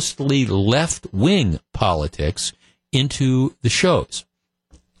politics, mostly left-wing politics, into the shows.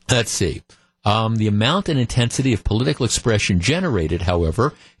 Let's see. The amount and intensity of political expression generated,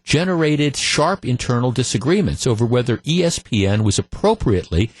 however, generated sharp internal disagreements over whether ESPN was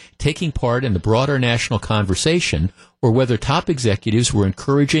appropriately taking part in the broader national conversation or whether top executives were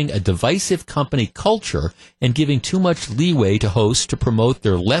encouraging a divisive company culture and giving too much leeway to hosts to promote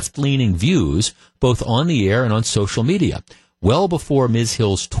their left-leaning views, both on the air and on social media. Well before Ms.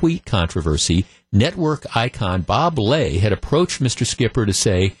 Hill's tweet controversy, network icon Bob Lay had approached Mr. Skipper to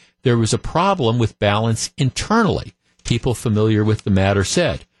say there was a problem with balance internally. People familiar with the matter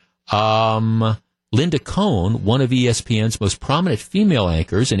said. Linda Cohn, one of ESPN's most prominent female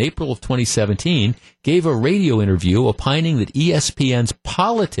anchors, in April of 2017, gave a radio interview opining that ESPN's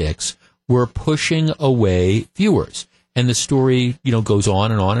politics were pushing away viewers. And the story, goes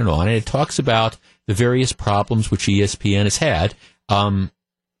on and on and on, and it talks about the various problems which ESPN has had.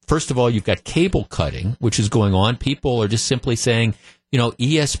 First of all, you've got cable cutting, which is going on. People are just simply saying,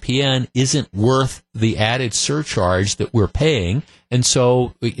 ESPN isn't worth the added surcharge that we're paying. And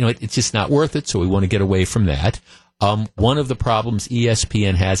so, it's just not worth it. So we want to get away from that. One of the problems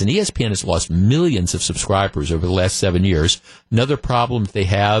ESPN has, and ESPN has lost millions of subscribers over the last 7 years. Another problem they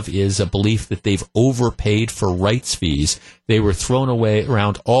have is a belief that they've overpaid for rights fees. They were thrown away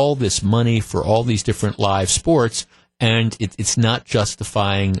around all this money for all these different live sports, and it's not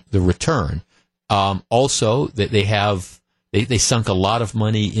justifying the return. Also, that they sunk a lot of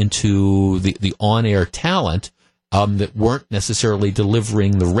money into the on-air talent that weren't necessarily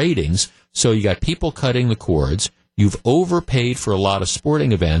delivering the ratings. So you got people cutting the cords. You've overpaid for a lot of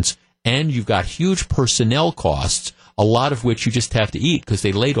sporting events, and you've got huge personnel costs, a lot of which you just have to eat because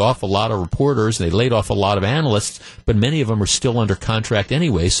they laid off a lot of reporters and they laid off a lot of analysts, but many of them are still under contract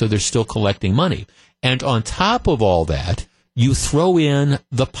anyway, so they're still collecting money. And on top of all that, you throw in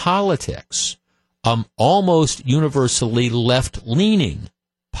the politics, almost universally left-leaning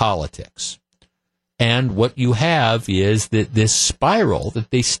politics. And what you have is that this spiral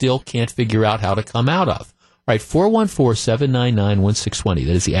that they still can't figure out how to come out of. All right, 414-799-1620.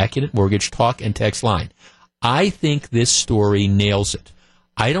 That is the Accurate Mortgage talk and text line. I think this story nails it.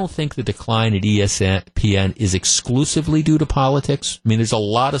 I don't think the decline at ESPN is exclusively due to politics. I mean, there's a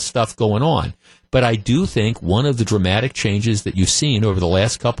lot of stuff going on. But I do think one of the dramatic changes that you've seen over the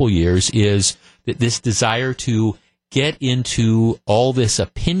last couple years is that this desire to get into all this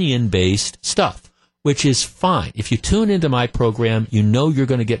opinion-based stuff, which is fine. If you tune into my program, you know you're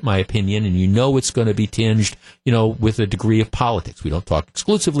going to get my opinion, and you know it's going to be tinged, with a degree of politics. We don't talk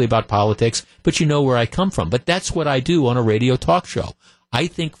exclusively about politics, but you know where I come from. But that's what I do on a radio talk show. I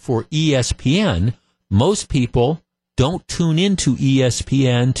think for ESPN, most people don't tune into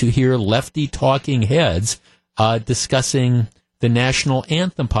ESPN to hear lefty talking heads discussing the national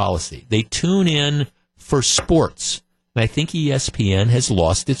anthem policy. They tune in for sports. And I think ESPN has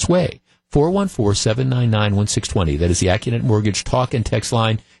lost its way. 414-799-1620. That is the Accurate Mortgage talk and text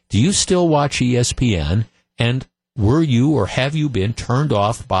line. Do you still watch ESPN? And were you or have you been turned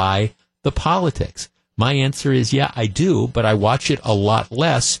off by the politics? My answer is, yeah, I do, but I watch it a lot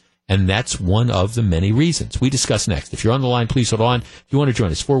less, and that's one of the many reasons. We discuss next. If you're on the line, please hold on. If you want to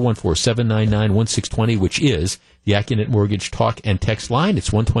join us, 414-799-1620, which is the Accurate Mortgage talk and text line.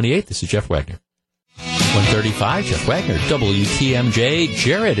 It's 128. This is Jeff Wagner. 135, Jeff Wagner, WTMJ.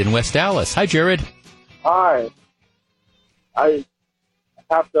 Jared in West Dallas. Hi, Jared. Hi. I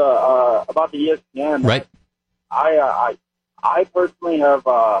have to, about the ESPN. Right. I personally have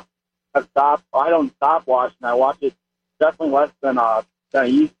stopped. I don't stop watching. I watch it definitely less than I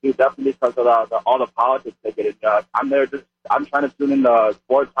used to, definitely because of all the politics they get into. I'm trying to tune in the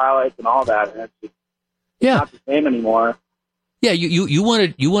sports highlights and all that, and it's not the same anymore. Yeah, you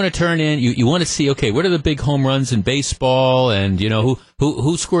want to turn in, you want to see, okay, what are the big home runs in baseball, and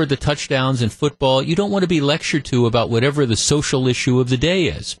who scored the touchdowns in football. You don't want to be lectured to about whatever the social issue of the day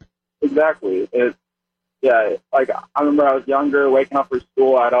is. Exactly. Like I remember I was younger, waking up for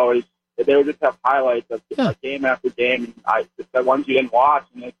school, they would just have highlights of game after game, and the ones you didn't watch,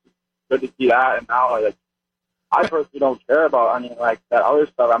 and it's good to see that. And now I personally don't care about any that other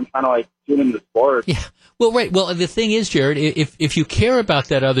stuff. I'm trying to tune into sports. Yeah. Well, right. Well, the thing is, Jared, if you care about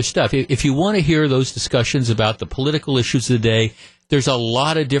that other stuff, if you want to hear those discussions about the political issues of the day, there's a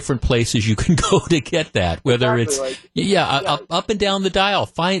lot of different places you can go to get that. Whether it's up and down the dial.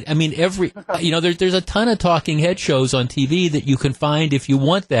 There's a ton of talking head shows on TV that you can find if you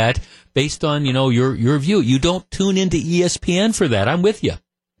want that, based on your view. You don't tune into ESPN for that. I'm with you.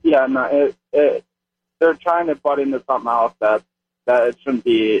 Yeah, no, they're trying to butt into something else that it shouldn't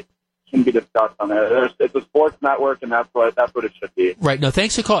be discussed on there. It's a sports network, and that's what it should be. Right. No,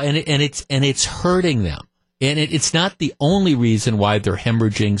 thanks for calling. And it's hurting them. And it's not the only reason why they're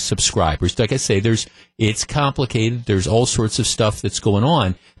hemorrhaging subscribers. Like I say, it's complicated. There's all sorts of stuff that's going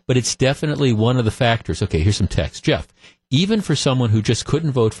on, but it's definitely one of the factors. Okay, here's some text. Jeff, even for someone who just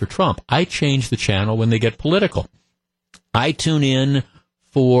couldn't vote for Trump, I change the channel when they get political. I tune in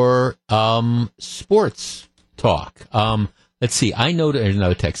for sports talk. Let's see. There's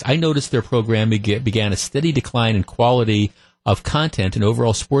another text. I noticed their program began a steady decline in quality of content and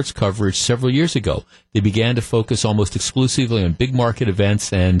overall sports coverage several years ago. They began to focus almost exclusively on big market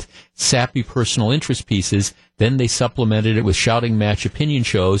events and sappy personal interest pieces. Then they supplemented it with shouting match opinion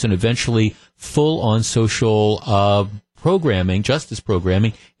shows and eventually full-on social programming, justice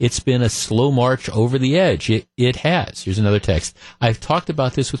programming. It's been a slow march over the edge. It has. Here's another text. I've talked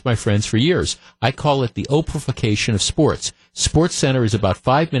about this with my friends for years. I call it the Oprahfication of sports. SportsCenter is about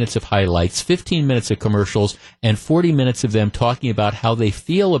 5 minutes of highlights, 15 minutes of commercials, and 40 minutes of them talking about how they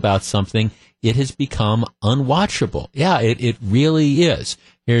feel about something. It has become unwatchable. Yeah, it really is.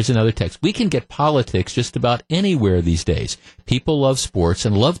 Here's another text. We can get politics just about anywhere these days. People love sports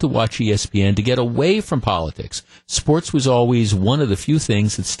and love to watch ESPN to get away from politics. Sports was always one of the few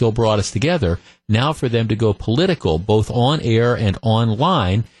things that still brought us together. Now for them to go political, both on air and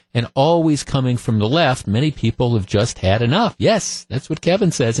online, and always coming from the left, many people have just had enough. Yes, that's what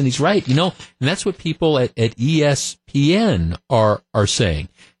Kevin says, and he's right. You know, and that's what people at ESPN are saying.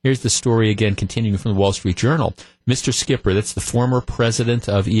 Here's the story again, continuing from the Wall Street Journal. Mr. Skipper, that's the former president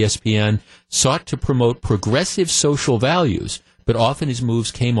of ESPN, sought to promote progressive social values, but often his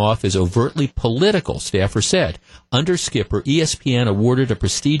moves came off as overtly political, staffer said. Under Skipper, ESPN awarded a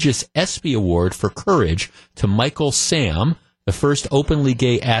prestigious ESPY Award for courage to Michael Sam, the first openly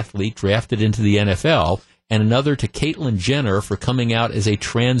gay athlete drafted into the NFL, and another to Caitlyn Jenner for coming out as a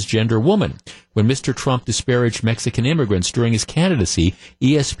transgender woman. When Mr. Trump disparaged Mexican immigrants during his candidacy,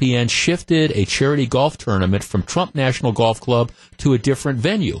 ESPN shifted a charity golf tournament from Trump National Golf Club to a different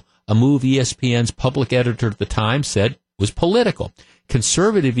venue, a move ESPN's public editor at the time said was political.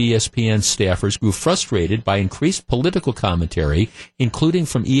 Conservative ESPN staffers grew frustrated by increased political commentary, including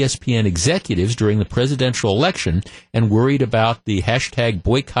from ESPN executives during the presidential election, and worried about the hashtag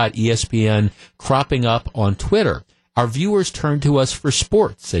boycott ESPN cropping up on Twitter. Our viewers turn to us for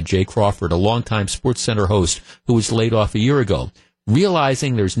sports, said Jay Crawford, a longtime SportsCenter host who was laid off a year ago.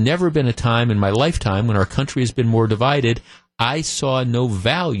 Realizing there's never been a time in my lifetime when our country has been more divided, I saw no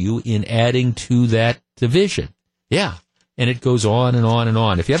value in adding to that division. Yeah. And it goes on and on and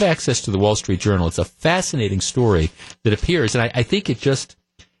on. If you have access to the Wall Street Journal, it's a fascinating story that appears, and I think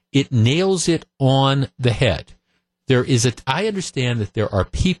it nails it on the head. I understand that there are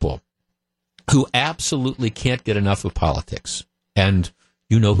people who absolutely can't get enough of politics, and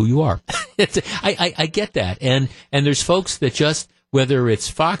you know who you are. I get that, and there's folks that just, whether it's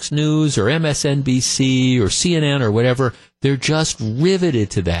Fox News or MSNBC or CNN or whatever, they're just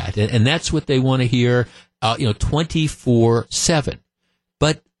riveted to that, and that's what they want to hear. 24/7.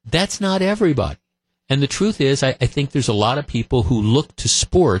 But that's not everybody. And the truth is, I think there's a lot of people who look to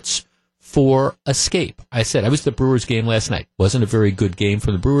sports for escape. I said, I was at the Brewers game last night. Wasn't a very good game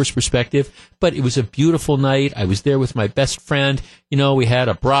from the Brewers' perspective, but it was a beautiful night. I was there with my best friend. We had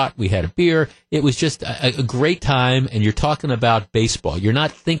a brat, we had a beer. It was just a great time, and you're talking about baseball. You're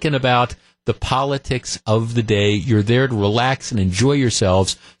not thinking about the politics of the day. You're there to relax and enjoy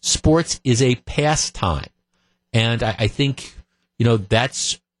yourselves. Sports is a pastime. And I think,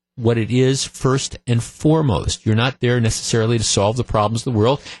 that's what it is first and foremost. You're not there necessarily to solve the problems of the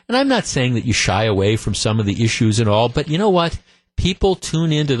world. And I'm not saying that you shy away from some of the issues and all, but you know what? People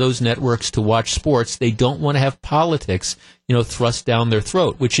tune into those networks to watch sports. They don't want to have politics, thrust down their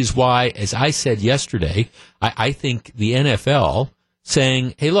throat, which is why, as I said yesterday, I think the NFL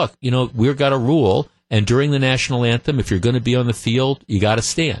saying, hey, look, we've got a rule, and during the national anthem, if you're going to be on the field, you got to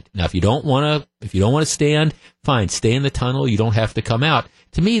stand. Now, if you don't want to stand, fine, stay in the tunnel. You don't have to come out.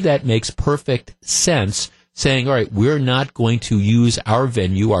 To me, that makes perfect sense, saying, all right, we're not going to use our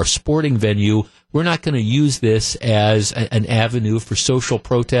venue, our sporting venue. We're not going to use this as an avenue for social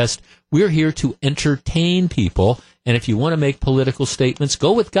protest. We're here to entertain people. And if you want to make political statements,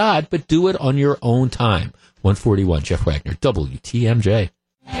 go with God, but do it on your own time. 141, Jeff Wagner, WTMJ.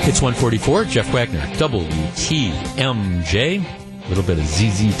 It's 144, Jeff Wagner, WTMJ. A little bit of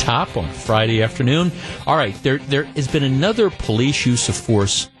ZZ Top on Friday afternoon. All right, there has been another police use of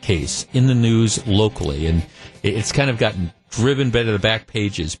force case in the news locally, and it's kind of gotten driven by the back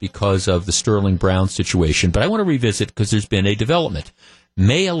pages because of the Sterling Brown situation. But I want to revisit because there's been a development.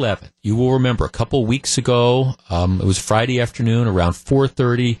 May 11th, you will remember a couple weeks ago, it was Friday afternoon around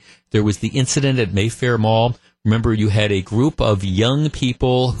 4:30. There was the incident at Mayfair Mall. Remember, you had a group of young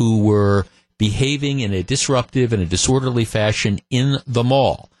people who were behaving in a disruptive and a disorderly fashion in the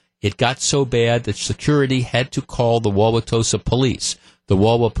mall. It got so bad that security had to call the Wauwatosa police. The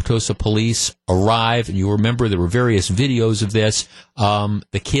Wauwatosa police arrived, and you remember there were various videos of this.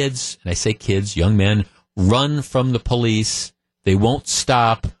 The kids, and I say kids, young men, run from the police. They won't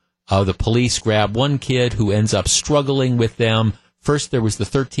stop. The police grab one kid who ends up struggling with them. First, there was the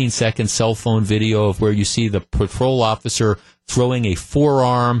 13-second cell phone video of where you see the patrol officer throwing a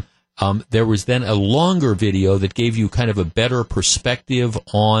forearm. There was then a longer video that gave you kind of a better perspective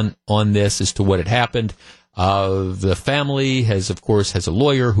on this as to what had happened. The family has a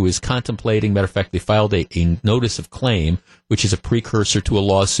lawyer who is contemplating. Matter of fact, they filed a notice of claim, which is a precursor to a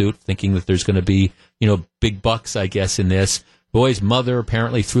lawsuit, thinking that there's going to be, big bucks, I guess, in this. boy's mother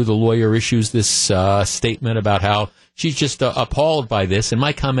apparently, through the lawyer, issues this statement about how she's just appalled by this. And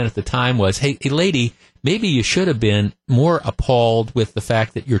my comment at the time was, hey, lady, maybe you should have been more appalled with the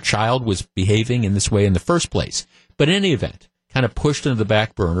fact that your child was behaving in this way in the first place. But in any event, kind of pushed into the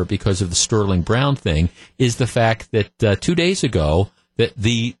back burner because of the Sterling Brown thing, is the fact that 2 days ago, that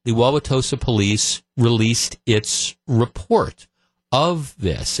the Wauwatosa police released its report of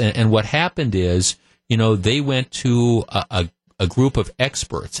this. And what happened is, they went to a group of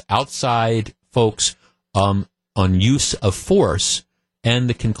experts, outside folks, on use of force, and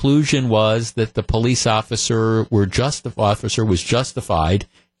the conclusion was that the police officer was justified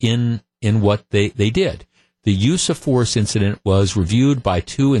in what they did. The use of force incident was reviewed by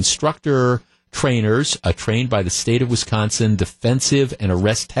 2 instructor trainers trained by the state of Wisconsin Defensive and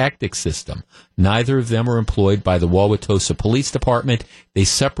Arrest Tactics System. Neither of them are employed by the Wauwatosa Police Department. They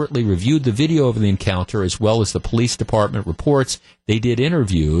separately reviewed the video of the encounter as well as the police department reports. They did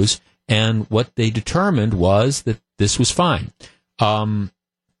interviews, and what they determined was that this was fine.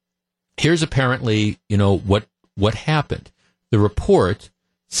 Here's apparently, what happened. The report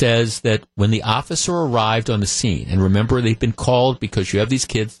says that when the officer arrived on the scene, and remember, they've been called because you have these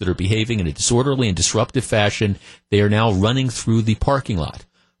kids that are behaving in a disorderly and disruptive fashion. They are now running through the parking lot.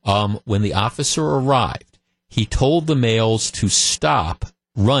 When the officer arrived, he told the males to stop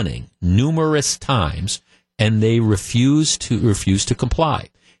running numerous times, and they refused to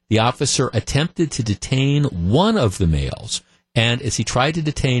comply. The officer attempted to detain one of the males, and as he tried to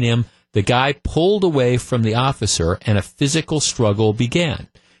detain him, the guy pulled away from the officer, and a physical struggle began.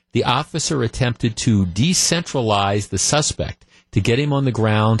 The officer attempted to decentralize the suspect, to get him on the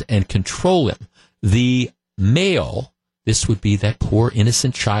ground and control him. The male, this would be that poor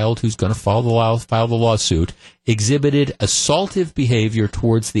innocent child who's going to file the lawsuit, exhibited assaultive behavior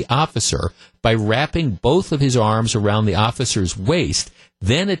towards the officer by wrapping both of his arms around the officer's waist,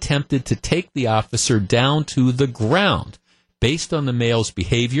 then attempted to take the officer down to the ground. Based on the male's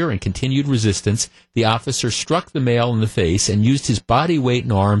behavior and continued resistance, the officer struck the male in the face and used his body weight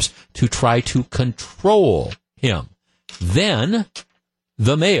and arms to try to control him. Then,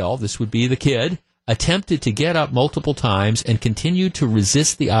 the male, this would be the kid, attempted to get up multiple times and continued to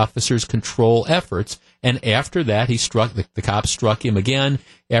resist the officer's control efforts. And after that, the cop struck him again.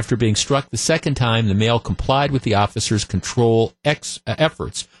 After being struck the second time, the male complied with the officer's control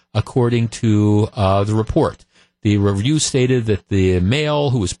efforts, according to the report. The review stated that the male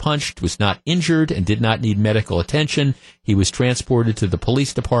who was punched was not injured and did not need medical attention. He was transported to the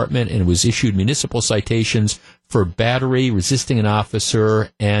police department and was issued municipal citations for battery, resisting an officer,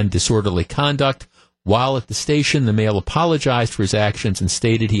 and disorderly conduct. While at the station, the male apologized for his actions and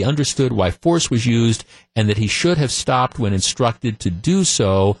stated he understood why force was used and that he should have stopped when instructed to do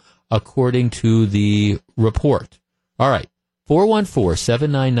so, according to the report. All right.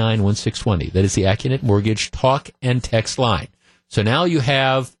 414-799-1620. That is the Accunet Mortgage talk and text line. So now you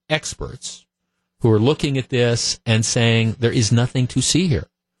have experts who are looking at this and saying there is nothing to see here.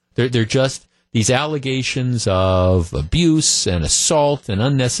 They're just these allegations of abuse and assault and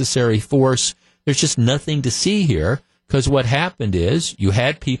unnecessary force. There's just nothing to see here, because what happened is you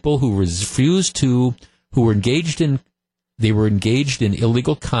had people who were engaged in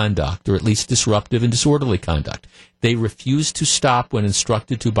illegal conduct, or at least disruptive and disorderly conduct. They refused to stop when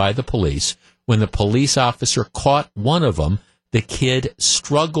instructed to by the police. When the police officer caught one of them, the kid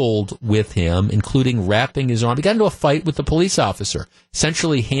struggled with him, including wrapping his arm. He got into a fight with the police officer,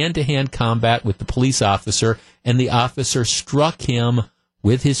 essentially hand-to-hand combat with the police officer, and the officer struck him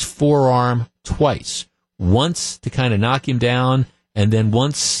with his forearm twice. Once to kind of knock him down, and then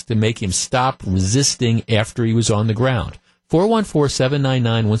once to make him stop resisting after he was on the ground.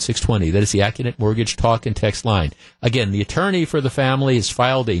 414-799-1620. That is the Accunet Mortgage talk and text line. Again, the attorney for the family has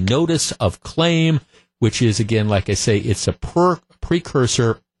filed a notice of claim, which is, again, like I say, it's a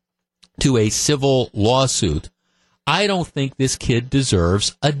precursor to a civil lawsuit. I don't think this kid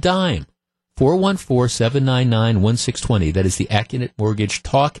deserves a dime. 414-799-1620. That is the Accunet Mortgage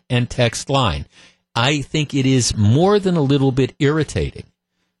talk and text line. I think it is more than a little bit irritating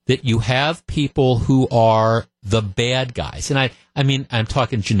that you have people who are the bad guys. And I mean, I'm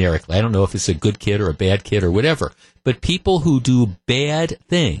talking generically. I don't know if it's a good kid or a bad kid or whatever. But people who do bad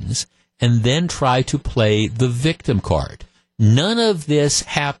things and then try to play the victim card. None of this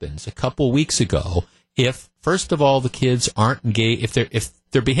happens a couple weeks ago if, first of all, the kids aren't engaged. If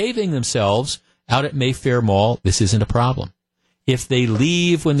they're behaving themselves out at Mayfair Mall, this isn't a problem. If they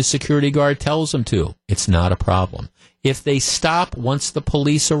leave when the security guard tells them to, it's not a problem. If they stop once the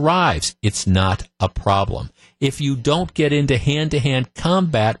police arrives, it's not a problem. If you don't get into hand-to-hand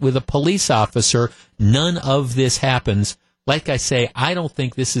combat with a police officer, none of this happens. like I say, I don't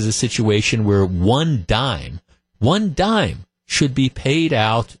think this is a situation where one dime should be paid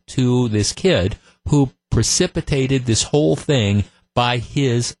out to this kid who precipitated this whole thing by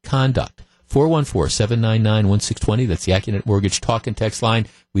his conduct. 414-799-1620. That's the Acunet Mortgage talk and text line.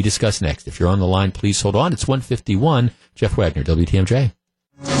 We discuss next. If you're on the line, please hold on. It's 151. Jeff Wagner, WTMJ.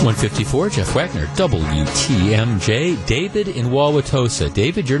 154, Jeff Wagner, WTMJ. David in Wauwatosa.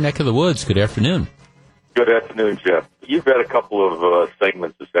 David, your neck of the woods. Good afternoon. Good afternoon, Jeff. You've had a couple of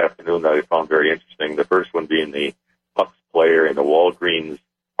segments this afternoon that I found very interesting. The first one being the Bucks player in the Walgreens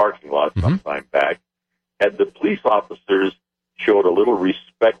parking lot sometime back. Had the police officers showed a little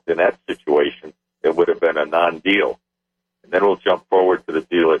respect in that situation, it would have been a non-deal. And then we'll jump forward to the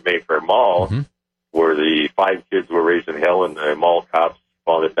deal at Mayfair Mall, where the 5 kids were raising hell and the mall cops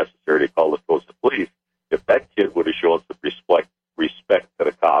found it necessary to call the coastal police. If that kid would have shown some respect to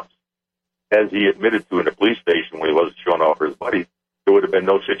the cops, as he admitted to in the police station when he wasn't showing off for his buddies, there would have been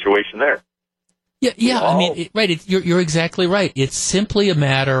no situation there. Yeah. I mean, you're exactly right. It's simply a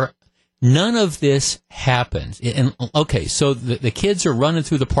matter. None of this happens. And okay, so the kids are running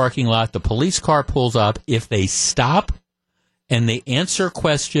through the parking lot. The police car pulls up. If they stop and they answer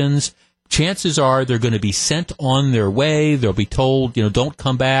questions, chances are they're going to be sent on their way. They'll be told, don't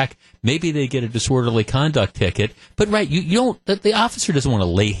come back. Maybe they get a disorderly conduct ticket. But you don't. The officer doesn't want to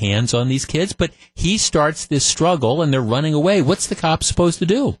lay hands on these kids. But he starts this struggle, and they're running away. What's the cop supposed to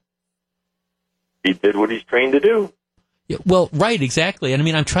do? He did what he's trained to do. Well, right, exactly. And I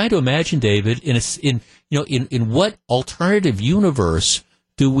mean, I'm trying to imagine, David, in what alternative universe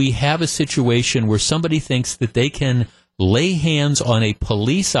do we have a situation where somebody thinks that they can lay hands on a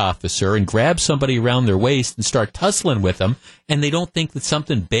police officer and grab somebody around their waist and start tussling with them, and they don't think that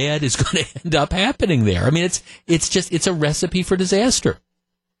something bad is going to end up happening there? I mean, it's a recipe for disaster.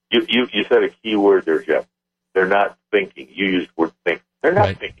 You said a key word there, Jeff. They're not thinking. You used the word think. They're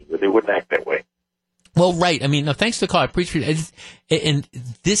not thinking, but they wouldn't act that way. Well, right. I mean, thanks to the call. I appreciate it. And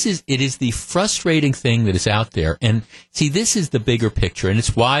it is the frustrating thing that is out there. And see, this is the bigger picture. And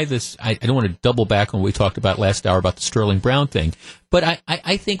it's why I don't want to double back on what we talked about last hour about the Sterling Brown thing. But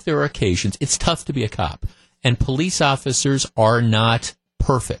I think there are occasions it's tough to be a cop. And police officers are not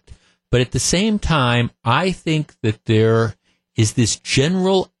perfect. But at the same time, I think that there is this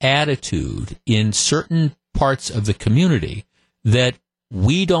general attitude in certain parts of the community that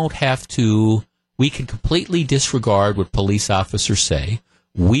we can completely disregard what police officers say.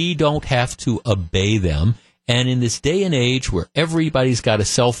 We don't have to obey them. And in this day and age where everybody's got a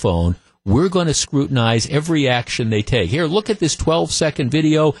cell phone, we're going to scrutinize every action they take. Here, look at this 12-second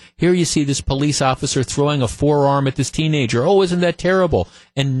video. Here you see this police officer throwing a forearm at this teenager. Oh, isn't that terrible?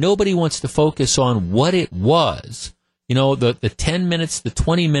 And nobody wants to focus on what it was, the 10 minutes, the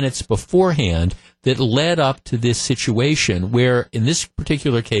 20 minutes beforehand that led up to this situation where, in this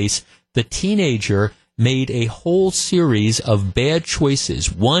particular case, the teenager made a whole series of bad choices,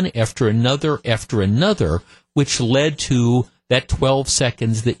 one after another, which led to that 12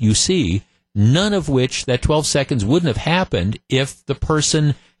 seconds that you see, none of which that 12 seconds wouldn't have happened if the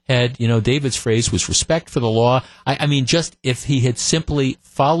person had, David's phrase was respect for the law. I mean, just if he had simply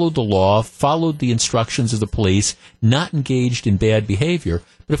followed the law, followed the instructions of the police, not engaged in bad behavior.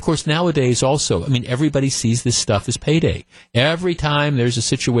 But of course, nowadays also, I mean, everybody sees this stuff as payday. Every time there's a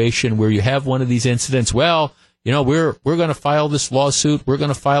situation where you have one of these incidents, well, we're going to file this lawsuit. We're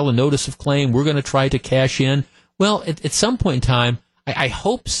going to file a notice of claim. We're going to try to cash in. Well, at some point in time, I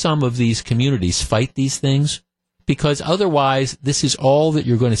hope some of these communities fight these things, because otherwise this is all that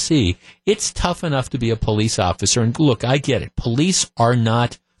you're going to see. It's tough enough to be a police officer. And look, I get it. Police are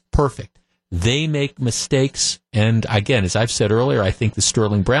not perfect. They make mistakes. And again, as I've said earlier, I think the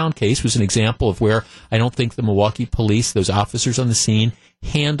Sterling Brown case was an example of where I don't think the Milwaukee police, those officers on the scene,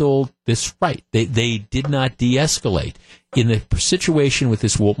 handled this right. They did not de-escalate. In the situation with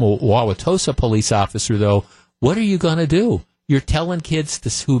this Wauwatosa police officer, though, what are you going to do? You're telling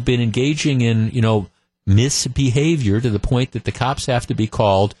kids who've been engaging in, misbehavior to the point that the cops have to be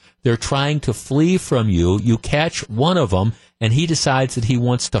called. They're trying to flee from you. You catch one of them, and he decides that he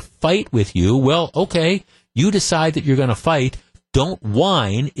wants to fight with you. Well, okay, you decide that you're going to fight. Don't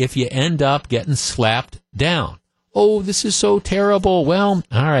whine if you end up getting slapped down. Oh, this is so terrible. Well,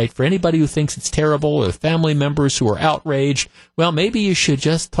 all right, for anybody who thinks it's terrible or family members who are outraged, well, maybe you should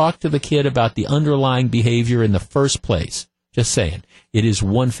just talk to the kid about the underlying behavior in the first place. Just saying. It is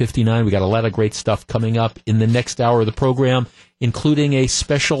 1:59. We got a lot of great stuff coming up in the next hour of the program, including a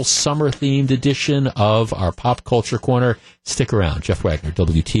special summer-themed edition of our Pop Culture Corner. Stick around. Jeff Wagner,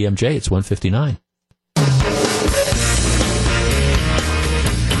 WTMJ. It's 1:59.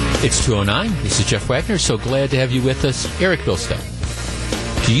 It's 2:09. This is Jeff Wagner. So glad to have you with us. Eric Bilstead.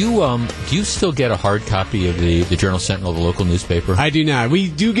 Do you still get a hard copy of the Journal Sentinel, the local newspaper? I do not. We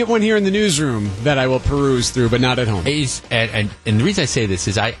do get one here in the newsroom that I will peruse through, but not at home. And the reason I say this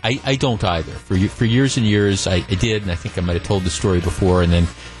is I don't either. For years and years, I did, and I think I might have told the story before, and then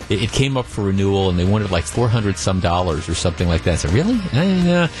it came up for renewal, and they wanted like $400-some or something like that. I said, really?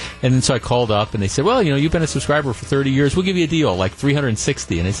 And so I called up, and they said, well, you've been a subscriber for 30 years. We'll give you a deal, like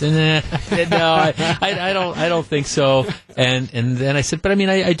 $360. And I said, no, I don't think so. And then I said, but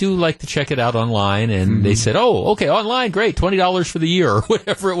I do like to check it out online. And they said, oh, okay, online, great, $20 for the year, or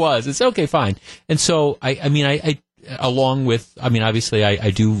whatever it was. It's okay, fine. And so I along with, obviously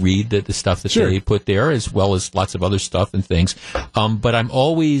I do read the stuff that they put there, as well as lots of other stuff and things. But I'm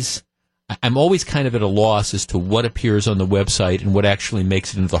always kind of at a loss as to what appears on the website and what actually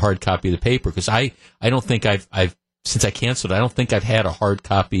makes it into the hard copy of the paper. Because I don't think I've since I canceled, I don't think I've had a hard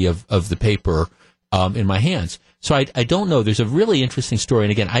copy of the paper in my hands. So I don't know. There's a really interesting story.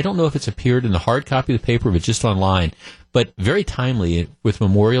 And again, I don't know if it's appeared in the hard copy of the paper, but just online. But very timely with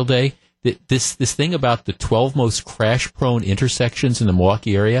Memorial Day. This thing about the 12 most crash-prone intersections in the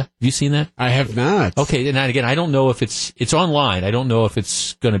Milwaukee area. Have you seen that? I have not. Okay, and again, I don't know if it's online. I don't know if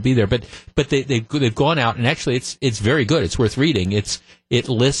it's going to be there, but they've gone out, and actually it's very good. It's worth reading. It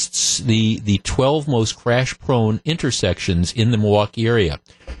lists the 12 most crash-prone intersections in the Milwaukee area.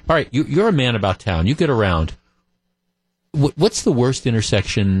 All right, you're a man about town. You get around. What's the worst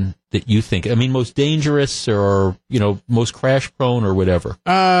intersection that you think? Most dangerous, or most crash prone, or whatever.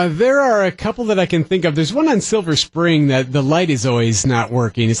 There are a couple that I can think of. There's one on Silver Spring that the light is always not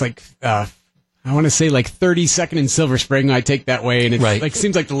working. It's like I want to say like 32nd in Silver Spring. I take that way, and it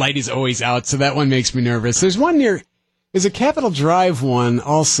seems like the light is always out. So that one makes me nervous. There's one there's a Capitol Drive one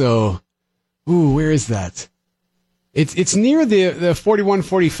also. Ooh, where is that? It's near the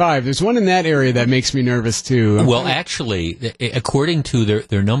 4145. There's one in that area that makes me nervous too. Well, actually, according to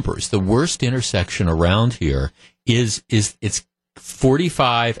their numbers, the worst intersection around here is it's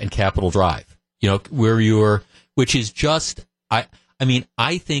 45 and Capitol Drive. Which is just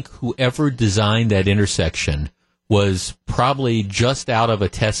I think whoever designed that intersection was probably just out of a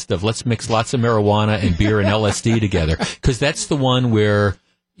test of let's mix lots of marijuana and beer and LSD together, because that's the one where.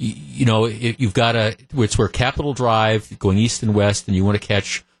 You've got it's where Capitol Drive going east and west, and you want to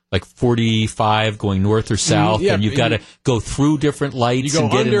catch like 45 going north or south, and you've got to go through different lights and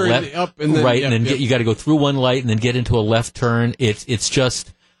get in left, up, and then, you got to go through one light and then get into a left turn. It's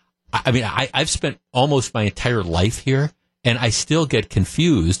just, I've spent almost my entire life here, and I still get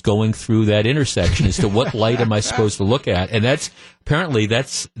confused going through that intersection as to what light am I supposed to look at, and that's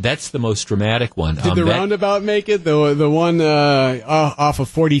the most dramatic one. Did the roundabout make it? The one off of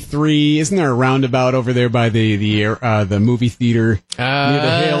 43? Isn't there a roundabout over there by the movie theater near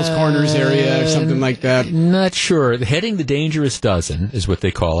the Hales Corners area or something like that? Not sure. Heading the Dangerous Dozen is what they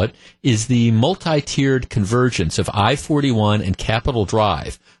call it. Is the multi-tiered convergence of I-41 and Capitol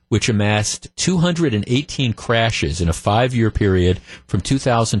Drive, which amassed 218 crashes in a 5-year period from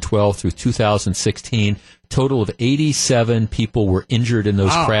 2012 through 2016. Total of 87 people were injured in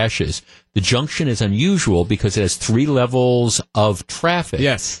those crashes. The junction is unusual because it has 3 levels of traffic.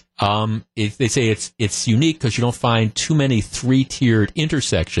 Yes. They say it's unique because you don't find too many 3-tiered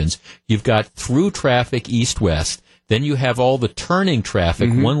intersections. You've got through traffic east-west. Then you have all the turning traffic,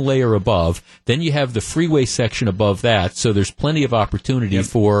 one layer above. Then you have the freeway section above that. So there's plenty of opportunity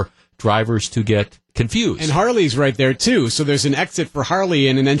for drivers to get confused. And Harley's right there, too. So there's an exit for Harley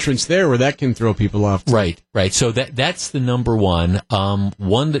and an entrance there where that can throw people off. Right. So that's the number one.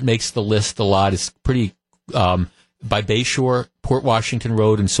 One that makes the list a lot is pretty by Bayshore, Port Washington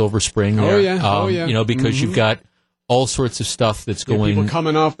Road and Silver Spring. There. Oh, yeah. Because you've got all sorts of stuff that's going... people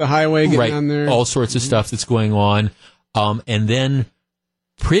coming off the highway, getting on there. All sorts of stuff that's going on. And then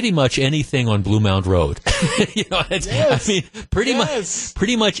pretty much anything on Blue Mound Road. Pretty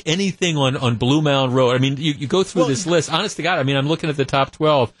much anything on Blue Mound Road. You go through this list. Honest to God, I'm looking at the top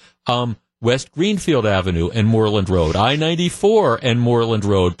 12. West Greenfield Avenue and Moreland Road, I-94 and Moreland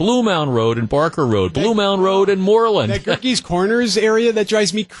Road, Blue Mound Road and Barker Road, Blue Mound Road and Moreland. That Gerke's Corners area, that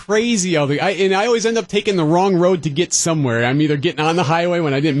drives me crazy. I always end up taking the wrong road to get somewhere. I'm either getting on the highway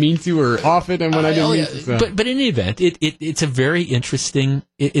when I didn't mean to, or off it and when I didn't mean to. So. But in any event, it's a very interesting.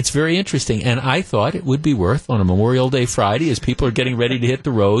 It's very interesting, and I thought it would be worth on a Memorial Day Friday as people are getting ready to hit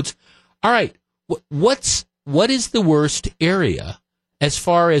the roads. All right, what is the worst area? As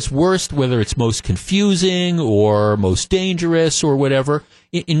far as worst, whether it's most confusing or most dangerous or whatever,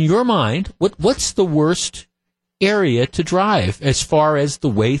 in your mind, what's the worst area to drive as far as the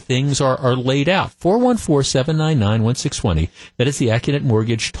way things are laid out. 414-799-1620. That is the Accunet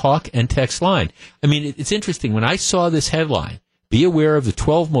Mortgage talk and text line. I mean, it's interesting. When I saw this headline, be aware of the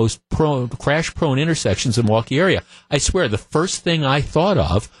 12 most crash-prone intersections in the Milwaukee area, I swear the first thing I thought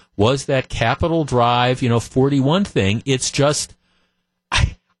of was that Capitol Drive, 41 thing. It's just,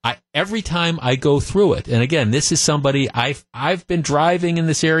 every time I go through it, and again, this is somebody I've been driving in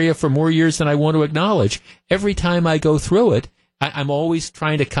this area for more years than I want to acknowledge. Every time I go through it, I'm always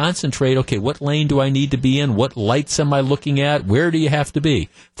trying to concentrate. Okay, what lane do I need to be in? What lights am I looking at? Where do you have to be?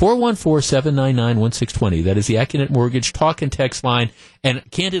 414-799-1620. That is the Accunet Mortgage talk and text line. And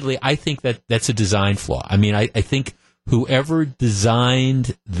candidly, I think that's a design flaw. I mean, I think whoever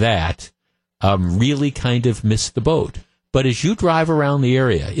designed that really kind of missed the boat. But as you drive around the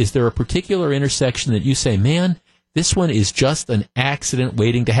area, is there a particular intersection that you say, man, this one is just an accident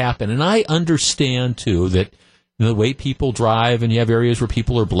waiting to happen? And I understand, too, that the way people drive, and you have areas where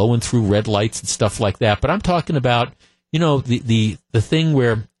people are blowing through red lights and stuff like that. But I'm talking about, the thing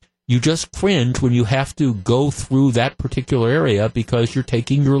where you just cringe when you have to go through that particular area because you're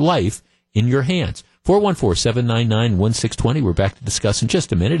taking your life in your hands. 414-799-1620. We're back to discuss in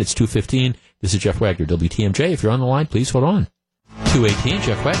just a minute. It's 2:15. This is Jeff Wagner, WTMJ. If you're on the line, please hold on. 2:18,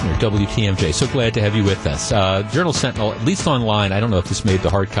 Jeff Wagner, WTMJ. So glad to have you with us. Journal Sentinel, at least online, I don't know if this made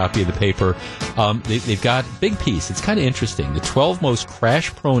the hard copy of the paper. They've got a big piece. It's kind of interesting. The 12 most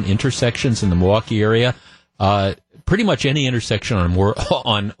crash-prone intersections in the Milwaukee area. Pretty much any intersection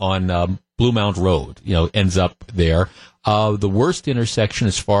on Blue Mound Road, ends up there. The worst intersection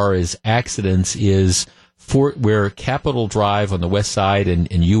as far as accidents is where Capitol Drive on the west side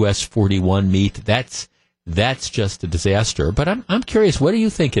and US 41 meet. That's just a disaster. But I'm curious, what do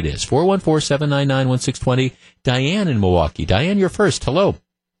you think it is? 414-799-1620. Diane in Milwaukee. Diane, you're first. Hello.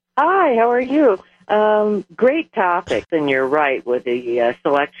 Hi, how are you? Great topic, and you're right with the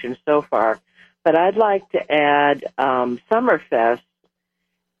selection so far. But I'd like to add Summerfest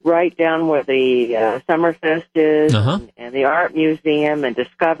right down where the Summerfest is, and the Art Museum and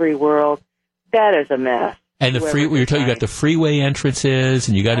Discovery World. That is a mess. And you're talking about the freeway entrances,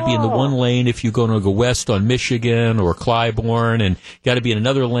 and you got to be in the one lane if you go west on Michigan or Clybourne, and you got to be in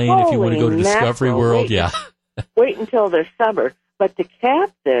another lane if you want to go to Discovery World. Wait until this summer. But to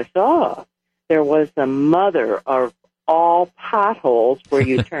cap this off, there was the mother of all potholes where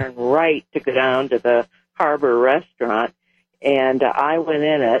you turn right to go down to the Harbor Restaurant. And I went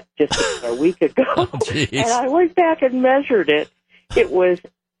in it just a week ago, and I went back and measured it. It was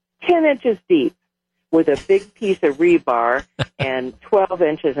 10 inches deep with a big piece of rebar and 12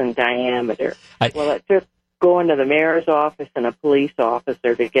 inches in diameter. It took going to the mayor's office and a police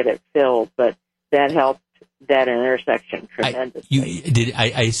officer to get it filled, but that helped that intersection tremendously.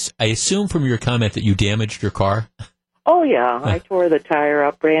 I assume from your comment that you damaged your car? Oh, yeah. I tore the tire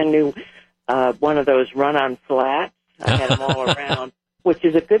up, brand new, one of those run-on flats. I had them all around, which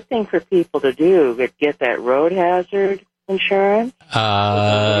is a good thing for people to do, get that road hazard insurance.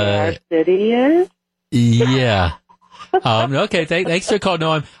 Our city is. Yeah. Okay. Thanks for the call.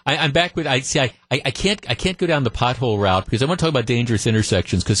 No, I'm back with. I can't go down the pothole route because I want to talk about dangerous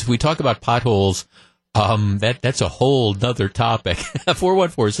intersections. Because if we talk about potholes, that's a whole nother topic.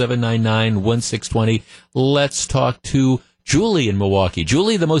 414-799-1620. Let's talk to Julie in Milwaukee.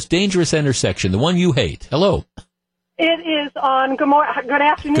 Julie, the most dangerous intersection, the one you hate. Hello. It is on, good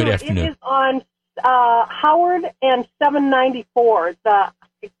afternoon. Good afternoon. It is on Howard and 794, the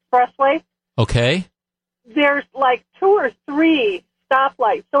expressway. Okay. There's like 2 or 3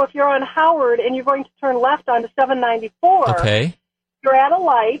 stoplights. So if you're on Howard and you're going to turn left onto 794, okay, you're at a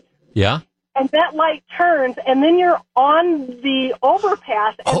light. Yeah. And that light turns, and then you're on the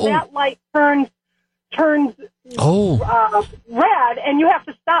overpass, and that light turns red, and you have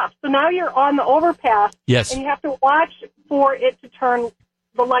to stop. So now you're on the overpass, yes, and you have to watch for it to turn,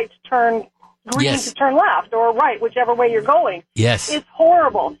 the light to turn green to turn left or right, whichever way you're going. Yes. It's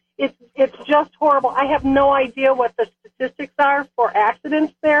horrible. It's just horrible. I have no idea what the statistics are for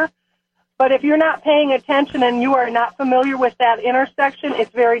accidents there, but if you're not paying attention and you are not familiar with that intersection,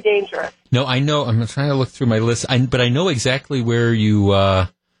 it's very dangerous. No, I know. I'm trying to look through my list, but I know exactly where you.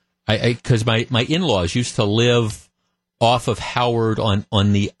 Because my in-laws used to live off of Howard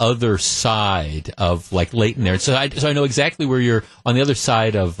on the other side of like Layton there, so I know exactly where you're on the other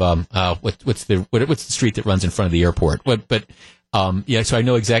side of what's the street that runs in front of the airport. So I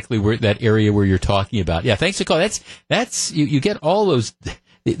know exactly where that area where you're talking about. Yeah, thanks for calling. That's you get all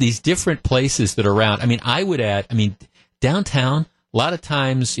these different places that are around. I mean, downtown. A lot of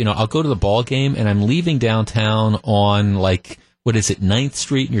times, I'll go to the ball game and I'm leaving downtown on 9th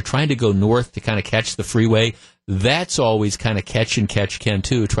Street, and you're trying to go north to kind of catch the freeway. that's always kind of catch and catch, Ken,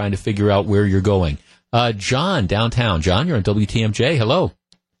 too, trying to figure out where you're going. John, downtown. John, you're on WTMJ. Hello.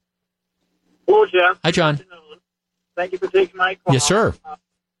 Hello, Jeff. Hi, John. Thank you for taking my call. Yes, sir.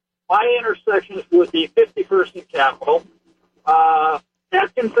 My intersections would be 51st and Capitol,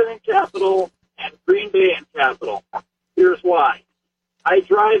 Atkinson and Capitol, and Green Bay and Capitol. Here's why. I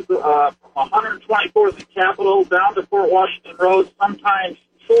drive from 124th and Capitol down to Fort Washington Road, sometimes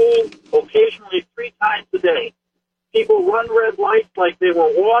 2, occasionally 3 times a day. People run red lights like they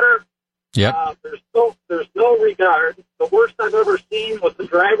were water. Yep. There's no regard. The worst I've ever seen was the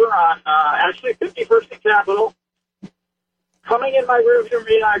driver on actually 51st and Capitol coming in my rearview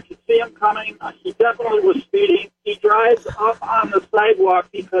mirror. I could see him coming. He definitely was speeding. He drives up on the sidewalk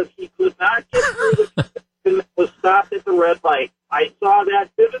because he could not get through the and was stopped at the red light. I saw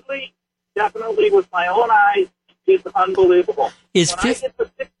that vividly, definitely with my own eyes. It's unbelievable.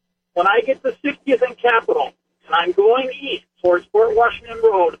 When I get to 60th and Capitol, and I'm going east towards Fort Washington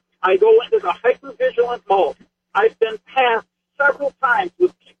Road, I go into the hypervigilant mode. I've been passed several times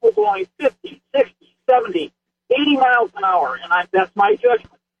with people going 50, 60, 70, 80 miles an hour, and that's my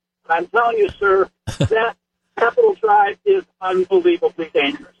judgment. And I'm telling you, sir, that Capitol Drive is unbelievably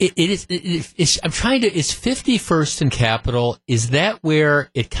dangerous. I'm trying to. Is 51st and Capitol? Is that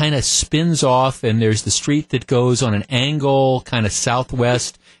where it kind of spins off, and there's the street that goes on an angle, kind of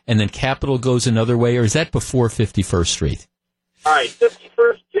southwest, and then Capitol goes another way, or is that before 51st Street? All right,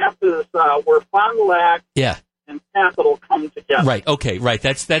 51st, Jeff, is where Fond du Lac and Capitol come together. Right. Okay. Right.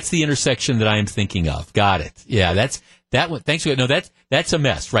 That's the intersection that I am thinking of. Got it. Yeah. That's that one. Thanks for that. No, that's a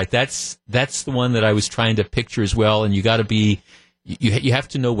mess. Right. That's the one that I was trying to picture as well. And you got to be, you have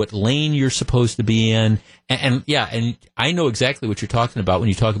to know what lane you're supposed to be in. And I know exactly what you're talking about when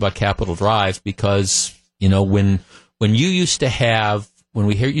you talk about Capitol Drive, because when you used to have. When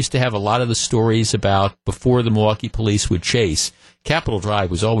we used to have a lot of the stories about before the Milwaukee police would chase, Capitol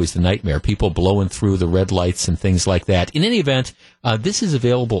Drive was always the nightmare, people blowing through the red lights and things like that. In any event, this is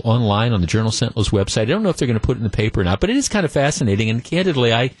available online on the Journal-Sentinel's website. I don't know if they're going to put it in the paper or not, but it is kind of fascinating. And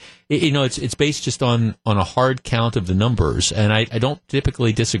candidly, it's based just on a hard count of the numbers, and I don't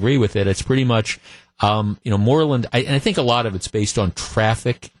typically disagree with it. It's pretty much, Moreland, and I think a lot of it's based on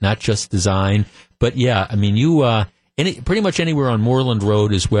traffic, not just design. But yeah, I mean, pretty much anywhere on Moreland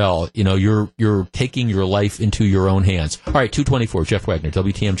Road as well, you're taking your life into your own hands. All right, 2:24, Jeff Wagner,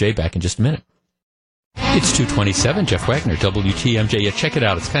 WTMJ, back in just a minute. It's 2:27, Jeff Wagner, WTMJ. Yeah, check it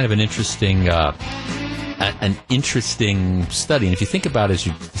out. It's kind of an interesting study. And if you think about it,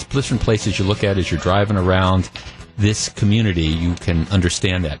 as different places you look at as you're driving around this community, you can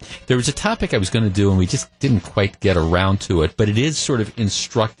understand that. There was a topic I was going to do, and we just didn't quite get around to it, but it is sort of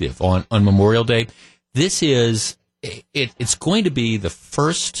instructive on Memorial Day. This is... It's going to be the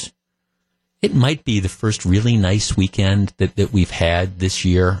first, it might be the first really nice weekend that we've had this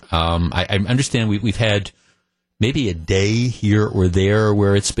year. I understand we've had maybe a day here or there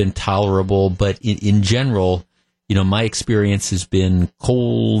where it's been tolerable, but in general, my experience has been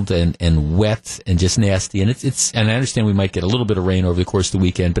cold and wet and just nasty. And and I understand we might get a little bit of rain over the course of the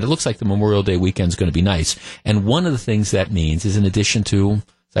weekend, but it looks like the Memorial Day weekend is going to be nice. And one of the things that means is, in addition to,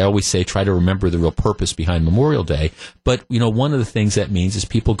 I always say, try to remember the real purpose behind Memorial Day. But, one of the things that means is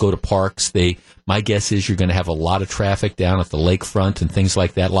people go to parks. My guess is you're going to have a lot of traffic down at the lakefront and things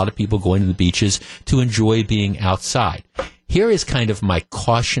like that. A lot of people going to the beaches to enjoy being outside. Here is kind of my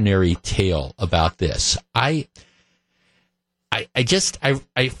cautionary tale about this. I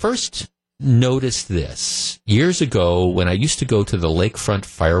first noticed this years ago when I used to go to the lakefront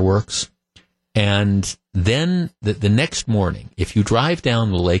fireworks. And then the next morning, if you drive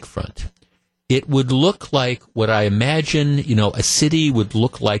down the lakefront, it would look like what I imagine, a city would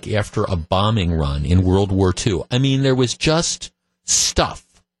look like after a bombing run in World War II. I mean, there was just stuff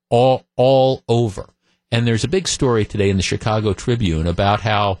all over. And there's a big story today in the Chicago Tribune about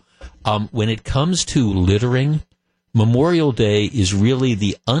how when it comes to littering, Memorial Day is really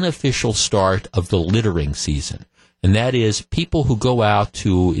the unofficial start of the littering season. And that is people who go out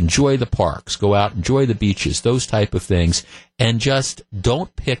to enjoy the parks, go out, enjoy the beaches, those type of things, and just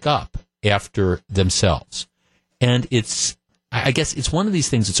don't pick up after themselves. And I guess it's one of these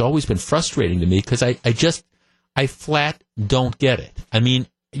things that's always been frustrating to me because I flat don't get it. I mean,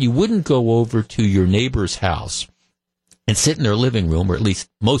 you wouldn't go over to your neighbor's house and sit in their living room, or at least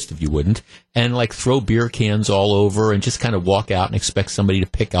most of you wouldn't, and throw beer cans all over and just kind of walk out and expect somebody to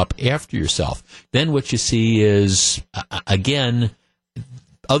pick up after yourself. Then what you see is, again,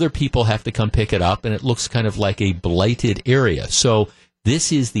 other people have to come pick it up, and it looks kind of like a blighted area. So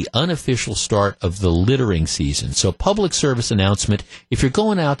This is the unofficial start of the littering season. So public service announcement, if you're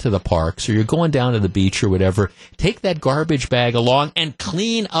going out to the parks or you're going down to the beach or whatever, take that garbage bag along and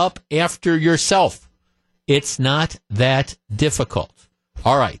clean up after yourself. It's not that difficult.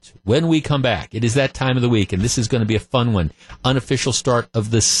 All right, when we come back, it is that time of the week, and this is going to be a fun one. Unofficial start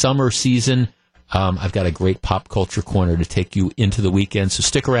of the summer season. I've got a great pop culture corner to take you into the weekend, so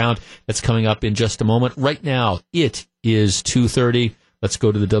stick around. That's coming up in just a moment. Right now, it is 2:30. Let's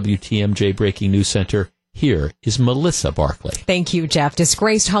go to the WTMJ Breaking News Center. Here is Melissa Barkley. Thank you, Jeff.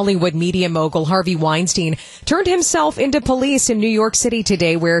 Disgraced Hollywood media mogul Harvey Weinstein turned himself into police in New York City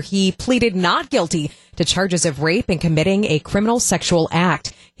today, where he pleaded not guilty to charges of rape and committing a criminal sexual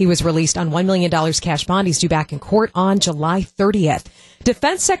act. He was released on $1 million cash bond. He's due back in court on July 30th.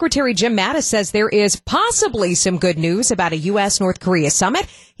 Defense Secretary Jim Mattis says there is possibly some good news about a U.S.-North Korea summit.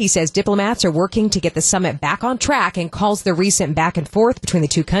 He says diplomats are working to get the summit back on track and calls the recent back and forth between the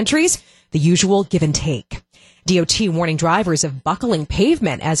two countries the usual give and take. DOT warning drivers of buckling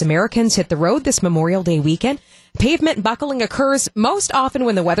pavement as Americans hit the road this Memorial Day weekend. Pavement buckling occurs most often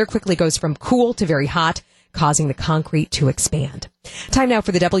when the weather quickly goes from cool to very hot, causing the concrete to expand. Time now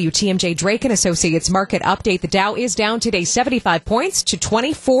for the WTMJ Drake & Associates market update. The Dow is down today 75 points to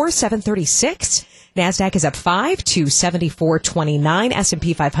 24,736. NASDAQ is up 5 to 74.29.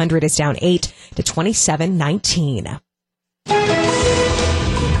 S&P 500 is down 8 to 27.19.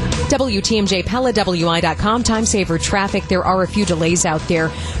 WTMJ Pella, WI.com, time saver traffic. There are a few delays out there.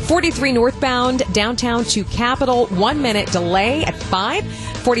 43 northbound downtown to Capitol, 1 minute delay at 5.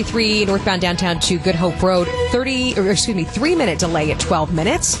 43 northbound downtown to Good Hope Road, 3 minute delay at 12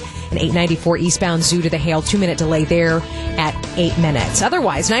 minutes. And 894 eastbound Zoo to the Hale, 2 minute delay there at 8 minutes.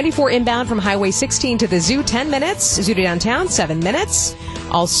 Otherwise, 94 inbound from Highway 16 to the Zoo, 10 minutes. Zoo to downtown, 7 minutes.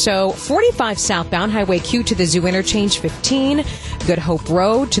 Also, 45 southbound Highway Q to the Zoo interchange, 15. Good Hope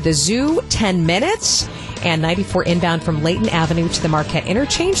Road to the Zoo, 10 minutes. And 94 inbound from Layton Avenue to the Marquette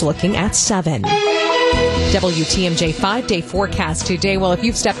interchange, looking at 7. WTMJ 5-day forecast today. Well, if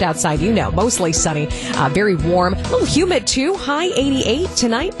you've stepped outside, you know, mostly sunny, very warm, a little humid too. High 88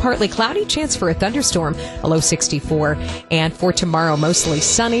 tonight, partly cloudy, chance for a thunderstorm, a low 64. And for tomorrow, mostly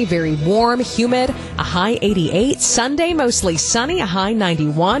sunny, very warm, humid, a high 88. Sunday, mostly sunny, a high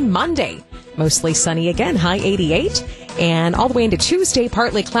 91. Monday, mostly sunny again, high 88. And all the way into Tuesday,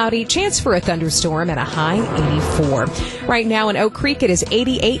 partly cloudy, chance for a thunderstorm at a high 84. Right now in Oak Creek, it is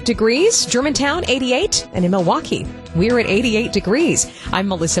 88 degrees. Germantown, 88. And in Milwaukee, we're at 88 degrees. I'm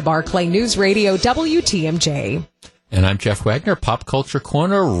Melissa Barclay, News Radio WTMJ. And I'm Jeff Wagner, Pop Culture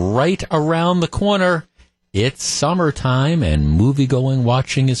Corner, right around the corner. It's summertime, and movie-going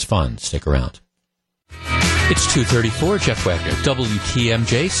watching is fun. Stick around. It's 2:34, Jeff Wagner,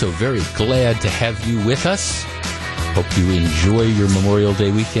 WTMJ, so very glad to have you with us. Hope you enjoy your Memorial Day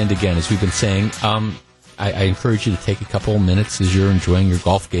weekend again. As we've been saying, I encourage you to take a couple of minutes as you're enjoying your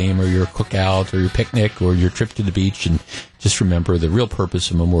golf game or your cookout or your picnic or your trip to the beach, and just remember the real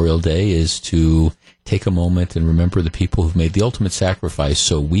purpose of Memorial Day is to take a moment and remember the people who've made the ultimate sacrifice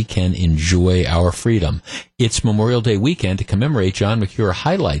so we can enjoy our freedom. It's Memorial Day weekend. To commemorate, John McCure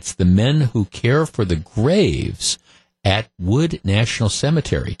highlights the men who care for the graves at Wood National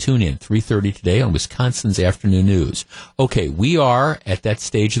Cemetery. Tune in 3:30 today on Wisconsin's Afternoon News. Okay, we are at that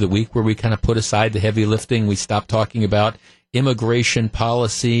stage of the week where we kind of put aside the heavy lifting. We stop talking about immigration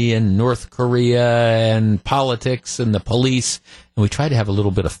policy and North Korea and politics and the police, and we try to have a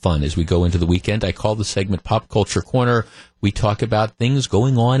little bit of fun as we go into the weekend. I call the segment Pop Culture Corner. We talk about things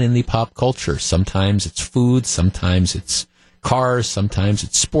going on in the pop culture. Sometimes it's food, sometimes it's cars, sometimes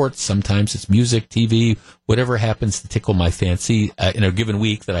it's sports, sometimes it's music, TV, whatever happens to tickle my fancy in a given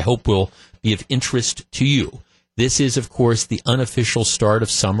week that I hope will be of interest to you. This is, of course, the unofficial start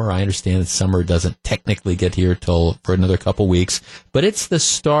of summer. I understand that summer doesn't technically get here till for another couple weeks, but it's the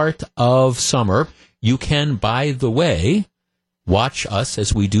start of summer. You can, by the way, watch us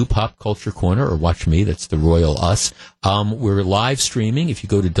as we do Pop Culture Corner, or watch me, that's the royal us. We're live streaming. If you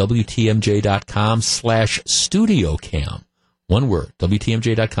go to WTMJ.com/StudioCam, one word,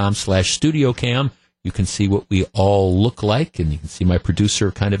 WTMJ.com/StudioCam, you can see what we all look like, and you can see my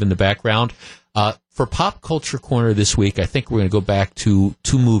producer kind of in the background. For Pop Culture Corner this week, I think we're going to go back to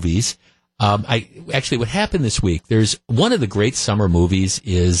two movies. What happened this week, there's one of the great summer movies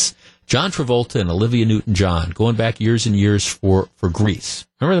is John Travolta and Olivia Newton-John, going back years and years for Grease.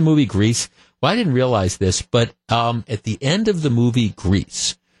 Remember the movie Grease? Well, I didn't realize this, but at the end of the movie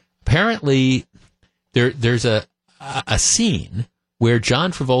Grease, apparently there's a scene where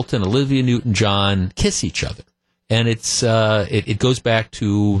John Travolta and Olivia Newton-John kiss each other. And it goes back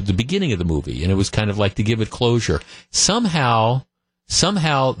to the beginning of the movie, and it was kind of like to give it closure. Somehow,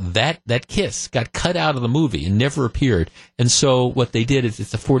 somehow that kiss got cut out of the movie and never appeared. And so what they did is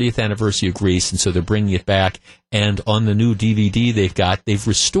it's the 40th anniversary of Grease, and so they're bringing it back. And on the new DVD they've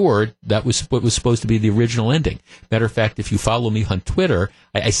restored that was what was supposed to be the original ending. Matter of fact, if you follow me on Twitter,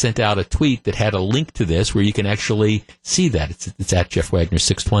 I sent out a tweet that had a link to this where you can actually see that. It's at Jeff Wagner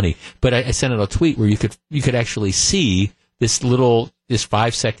 620. But I sent out a tweet where you could actually see this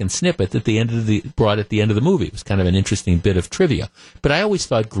 5-second snippet that brought at the end of the movie. It was kind of an interesting bit of trivia. But I always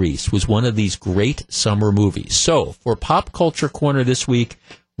thought Grease was one of these great summer movies. So for Pop Culture Corner this week,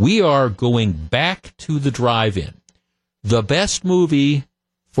 we are going back to the drive-in. The best movie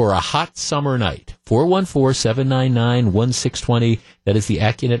for a hot summer night. 414-799-1620. That is the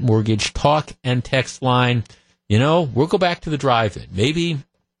AccuNet Mortgage talk and text line. We'll go back to the drive-in.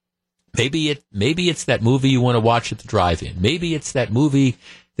 Maybe it's that movie you want to watch at the drive-in. Maybe it's that movie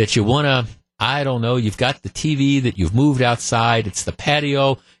that you want to, I don't know, you've got the TV that you've moved outside. It's the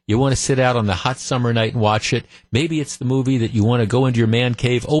patio. You want to sit out on the hot summer night and watch it. Maybe it's the movie that you want to go into your man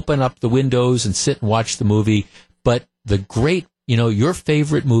cave, open up the windows and sit and watch the movie. But the great, your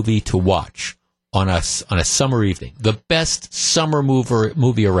favorite movie to watch on a summer evening, the best summer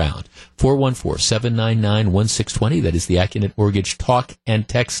movie around. 414-799-1620. That is the AccuNet Mortgage talk and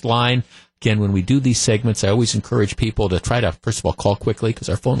text line. Again, when we do these segments, I always encourage people to try to, first of all, call quickly because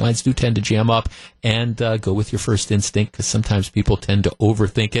our phone lines do tend to jam up, and go with your first instinct because sometimes people tend to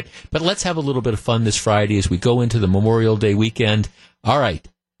overthink it. But let's have a little bit of fun this Friday as we go into the Memorial Day weekend. All right,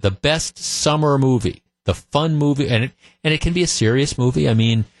 the best summer movie, the fun movie, and it can be a serious movie. I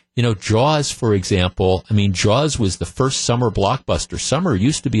mean, Jaws, for example. I mean, Jaws was the first summer blockbuster. Summer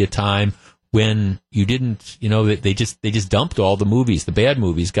used to be a time when you didn't, they just dumped all the movies. The bad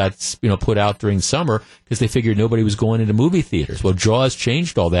movies got, put out during summer because they figured nobody was going into movie theaters. Well, Jaws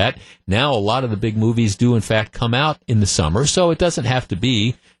changed all that. Now a lot of the big movies do, in fact, come out in the summer. So it doesn't have to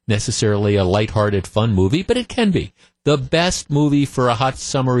be necessarily a lighthearted, fun movie, but it can be. The best movie for a hot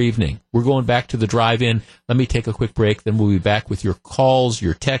summer evening. We're going back to the drive-in. Let me take a quick break, then we'll be back with your calls,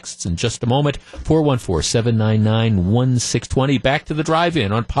 your texts in just a moment. 414-799-1620. Back to the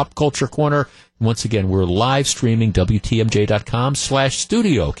drive-in on Pop Culture Corner. Once again, we're live streaming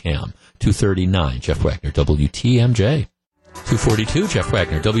WTMJ.com/StudioCam. 239, Jeff Wagner, WTMJ. 242, Jeff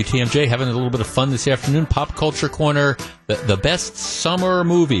Wagner, WTMJ, having a little bit of fun this afternoon. Pop Culture Corner, the best summer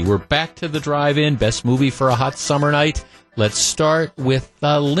movie. We're back to the drive-in, best movie for a hot summer night. Let's start with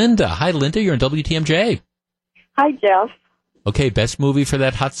Linda. Hi, Linda, you're on WTMJ. Hi, Jeff. Okay, best movie for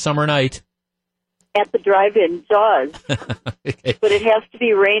that hot summer night. At the drive-in, Jaws. Okay. But it has to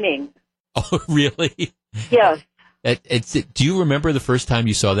be raining. Oh, really? Yes. Do you remember the first time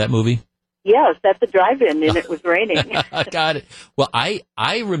you saw that movie? Yes, at the drive-in, and it was raining. Got it. Well, I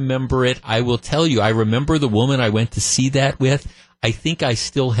remember it. I will tell you, I remember the woman I went to see that with. I think I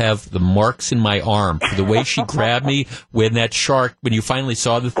still have the marks in my arm for the way she grabbed me when that shark, when you finally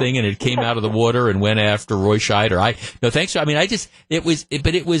saw the thing and it came out of the water and went after Roy Scheider.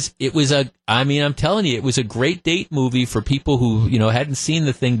 I'm telling you, it was a great date movie for people who, hadn't seen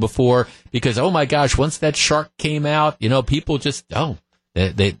the thing before because, oh my gosh, once that shark came out, people just,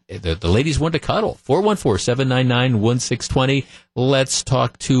 the ladies want to cuddle. 414-799-1620. Let's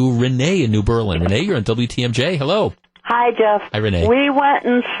talk to Renee in New Berlin. Renee, you're on WTMJ. Hello. Hi, Jeff. Hi, Renee. We went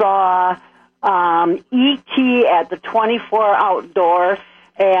and saw E.T. at the 24 Outdoor,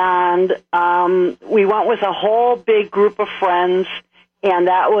 and we went with a whole big group of friends, and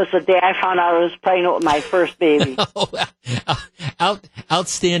that was the day I found out I was pregnant with my first baby.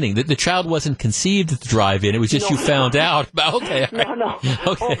 Outstanding. The child wasn't conceived at the drive-in. It was just you found out. Okay. No.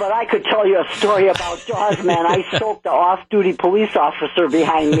 Okay. Oh, but I could tell you a story about Jaws, man. I soaked the off-duty police officer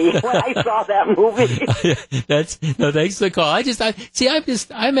behind me when I saw that movie. Thanks for the call.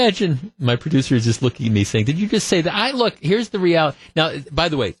 I imagine my producer is just looking at me saying, did you just say that? Look, here's the reality. Now, by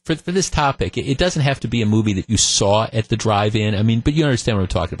the way, for this topic, it doesn't have to be a movie that you saw at the drive-in. I mean, but you understand what I'm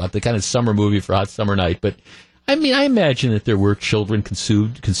talking about, the kind of summer movie for a hot summer night. But I mean, I imagine that there were children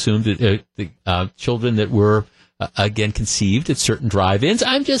consumed children that were again conceived at certain drive-ins.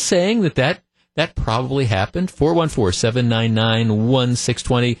 I'm just saying that probably happened.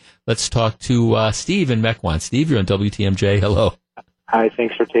 414-799-1620. Let's talk to Steve in Mequon. Steve, you're on WTMJ. Hello. Hi,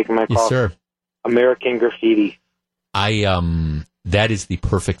 thanks for taking my call. Yes, sir. American Graffiti. That is the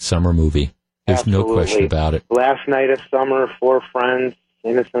perfect summer movie. There's Absolutely. no question about it. Last night of summer, 4 friends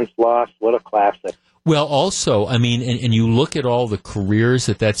Innocence Lost, what a classic. Well, also, I mean, and you look at all the careers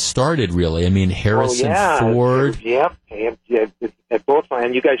that started, really. I mean, Harrison Ford. Yep. At both,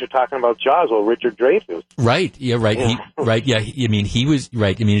 and you guys are talking about Jaws, well, Richard Dreyfuss. Right, yeah, right. Yeah. I mean, he was,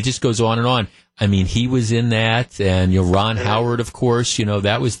 right. I mean, it just goes on and on. I mean, he was in that, and, Ron Howard, of course,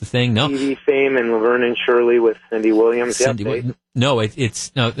 that was the thing. No. TV fame and Laverne and Shirley with Cindy Williams. Thanks for calling. No,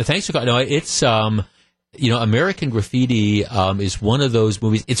 it's, American Graffiti is one of those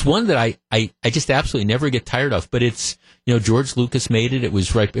movies. It's one that I just absolutely never get tired of. But it's, George Lucas made it. It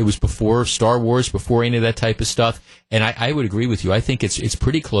was right. It was before Star Wars, before any of that type of stuff. And I would agree with you. I think it's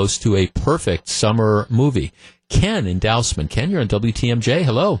pretty close to a perfect summer movie. Ken in Dousman. Ken, you're on WTMJ.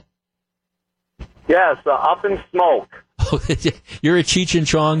 Hello. Yes, Up in Smoke. You're a Cheech and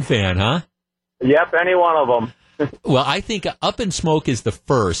Chong fan, huh? Yep, any one of them. Well, I think Up in Smoke is the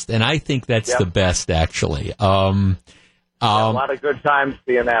first, and I think that's the best, actually. A lot of good times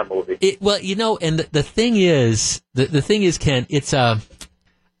seeing that movie. And the thing is, the thing is, Ken, it's I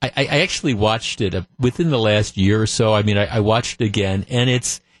actually watched it within the last year or so. I mean, I watched it again, and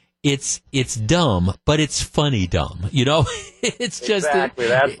it's dumb, but it's funny dumb. It's just exactly.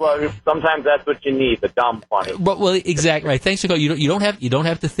 Sometimes that's what you need, the dumb funny. Well, exactly right. Thanks for calling. You don't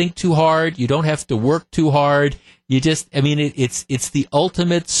have to think too hard. You don't have to work too hard. You just, I mean, it's the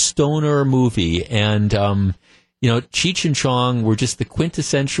ultimate stoner movie, and Cheech and Chong were just the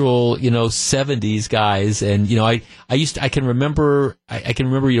quintessential 70s guys, and I can remember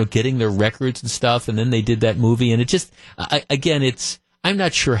getting their records and stuff, and then they did that movie, and it just I'm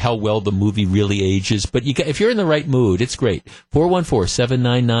not sure how well the movie really ages, but if you're in the right mood, it's great.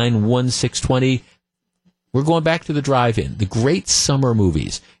 414-799-1620. We're going back to the drive-in, the great summer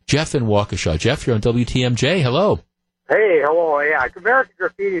movies. Jeff in Waukesha. Jeff, you're on WTMJ. Hello. Hey, hello. Yeah, American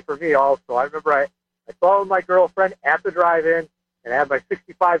Graffiti for me also. I remember I saw it with my girlfriend at the drive-in, and I had my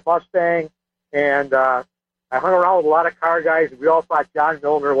 65 Mustang, and I hung around with a lot of car guys, and we all thought John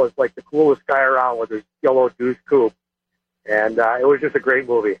Milner was like the coolest guy around with his yellow Deuce Coupe. And it was just a great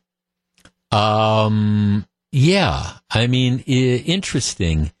movie. Yeah. I mean,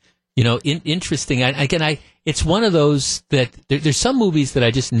 interesting. Interesting. It's one of those that there's some movies that I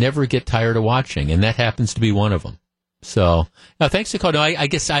just never get tired of watching, and that happens to be one of them. So, no, thanks for calling. No, I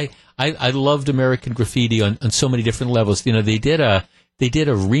guess I loved American Graffiti on so many different levels. They did a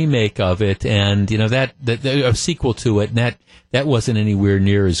remake of it, and that a sequel to it, and that wasn't anywhere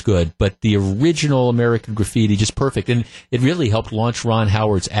near as good. But the original American Graffiti, just perfect, and it really helped launch Ron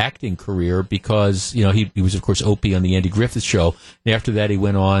Howard's acting career because he was of course Opie on the Andy Griffith Show. And after that, he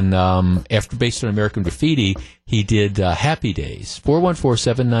went on based on American Graffiti, he did Happy Days.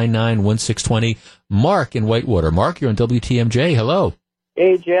 414-799-1620. Mark in Whitewater. Mark, you're on WTMJ. Hello.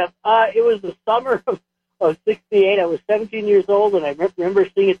 Hey Jeff, it was the summer of '68. I was 17 years old, and I remember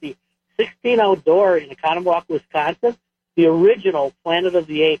seeing at the 16 Outdoor in Economowoc, Wisconsin, the original Planet of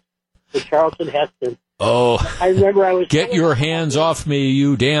the Apes with Charlton Heston. Oh, I remember I was get your hands off me,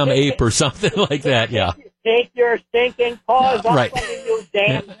 you damn ape, or something like that. Yeah. Take your stinking paws off right. of me, you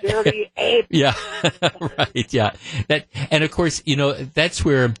damn dirty ape. Yeah, right. Yeah, and of course, that's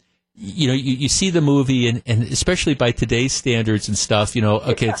where. You see the movie, and especially by today's standards and stuff,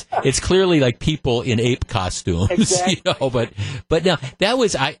 okay, it's clearly like people in ape costumes, exactly. but no, that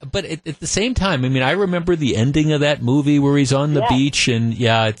was, but at the same time, I mean, I remember the ending of that movie where he's on the beach, and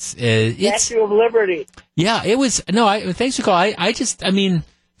it's Statue of Liberty. Yeah, it was, thanks for calling. I mean,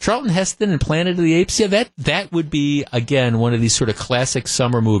 Charlton Heston and Planet of the Apes, yeah, that would be, again, one of these sort of classic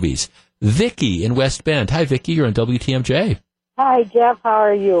summer movies. Vicky in West Bend. Hi, Vicky, you're on WTMJ. Hi, Jeff. How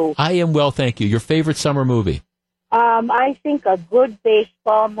are you? I am well, thank you. Your favorite summer movie? I think a good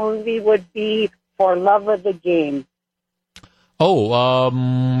baseball movie would be For Love of the Game. Oh,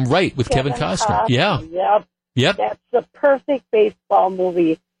 right, with Kevin Costner. Yeah. Yep. That's the perfect baseball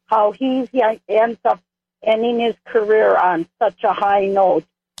movie. How he ends up ending his career on such a high note.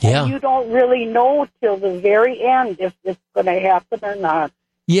 Yeah. And you don't really know till the very end if it's going to happen or not.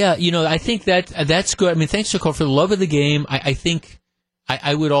 Yeah, I think that's good. I mean, thanks for calling. For the love of the game, I think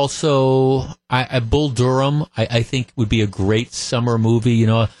I would also Bull Durham. I think would be a great summer movie.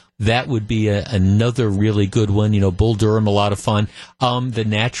 That would be another really good one. Bull Durham, a lot of fun. The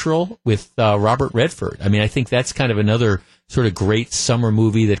Natural with Robert Redford. I mean, I think that's kind of another sort of great summer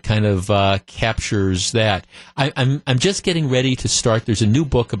movie that kind of captures that. I'm just getting ready to start. There's a new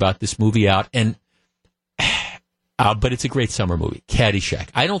book about this movie out, and. But it's a great summer movie, Caddyshack.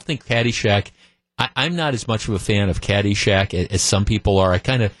 I don't think Caddyshack I'm not as much of a fan of Caddyshack as some people are. I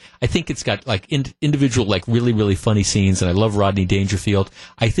think it's got like individual, like really, really funny scenes, and I love Rodney Dangerfield.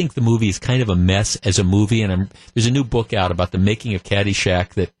 I think the movie is kind of a mess as a movie, and there's a new book out about the making of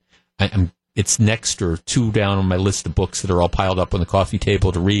Caddyshack that it's next or two down on my list of books that are all piled up on the coffee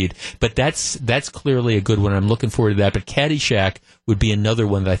table to read. But that's clearly a good one. I'm looking forward to that. But Caddyshack would be another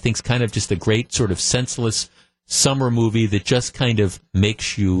one that I think is kind of just a great sort of senseless summer movie that just kind of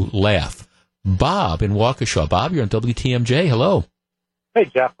makes you laugh. Bob in Waukesha. Bob, you're on WTMJ. Hello. Hey,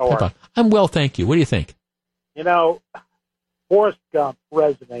 Jeff. How are you? I'm well, thank you. What do you think? You know, Forrest Gump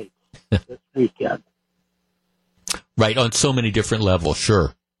resonates this weekend. Right, on so many different levels,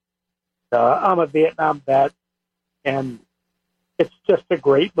 sure. I'm a Vietnam vet, and it's just a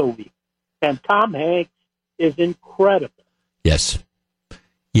great movie. And Tom Hanks is incredible. Yes.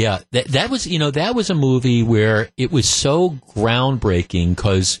 Yeah, that was a movie where it was so groundbreaking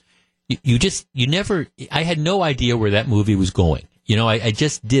because I had no idea where that movie was going. I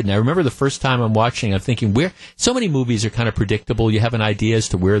just didn't. I remember the first time I'm watching, I'm thinking, so many movies are kind of predictable. You have an idea as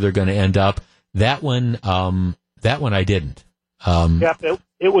to where they're going to end up. That one I didn't.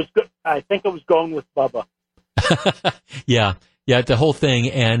 It was good. I think it was going with Bubba. Yeah, the whole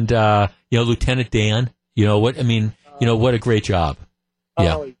thing. And, Lieutenant Dan, what a great job.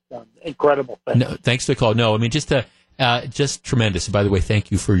 Yeah. Oh, he's done incredible things. No, thanks for the call. No, I mean, just tremendous. By the way,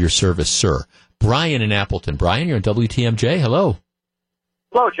 thank you for your service, sir. Brian in Appleton. Brian, you're on WTMJ. Hello.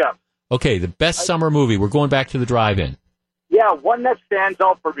 Hello, Jeff. Okay, the best summer movie. We're going back to the drive-in. Yeah, one that stands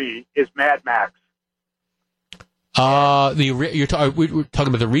out for me is Mad Max. We're talking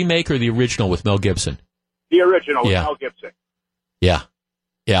about the remake or the original with Mel Gibson? The original with Mel Gibson. Yeah.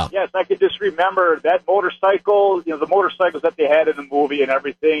 Yeah. Yes, I can just remember that motorcycle, the motorcycles that they had in the movie and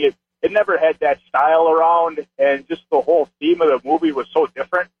everything. It never had that style around, and just the whole theme of the movie was so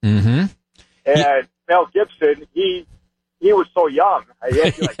different. Mm-hmm. And Mel Gibson, he was so young. He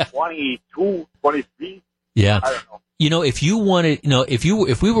had to be like 22, 23. Yeah. I don't know. If you wanted,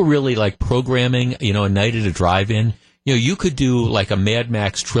 if we were really like programming, a night at a drive-in, you could do like a Mad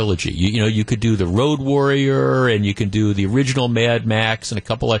Max trilogy. You could do the Road Warrior, and you can do the original Mad Max, and a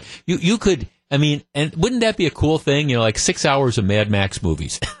couple of you could. I mean, and wouldn't that be a cool thing? Like 6 hours of Mad Max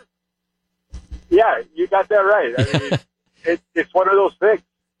movies. Yeah, you got that right. I mean, it's one of those things.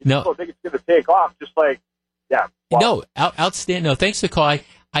 No, I think it's going to take off. Just like, yeah. Wow. No, outstanding. No, thanks for the call.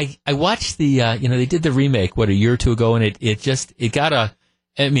 I watched the, they did the remake, a year or two ago, and it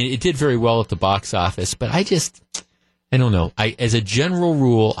did very well at the box office, but I don't know. As a general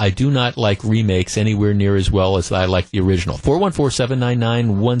rule, I do not like remakes anywhere near as well as I like the original.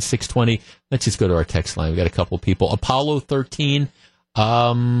 414-799-1620. Let's just go to our text line. We've got a couple of people. Apollo 13.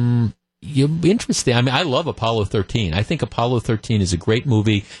 Interesting. I mean, I love Apollo 13. I think Apollo 13 is a great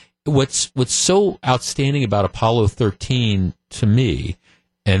movie. What's so outstanding about Apollo 13 to me,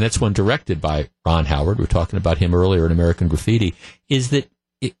 and that's one directed by Ron Howard, we were talking about him earlier in American Graffiti, is that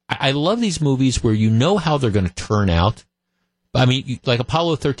I love these movies where you know how they're going to turn out. I mean, like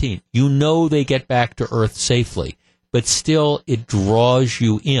Apollo 13, they get back to Earth safely, but still it draws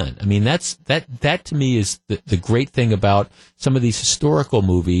you in. I mean, that to me is the great thing about some of these historical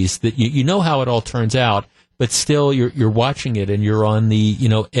movies, that you know how it all turns out, but still you're watching it and you're on the,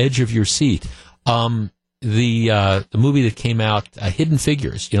 edge of your seat. The movie that came out, Hidden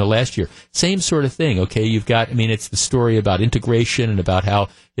Figures, last year, same sort of thing. Okay, it's the story about integration and about how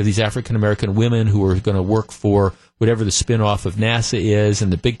you have these African American women who are going to work for whatever the spin-off of NASA is,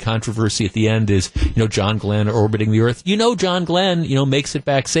 and the big controversy at the end is, John Glenn orbiting the Earth. John Glenn, makes it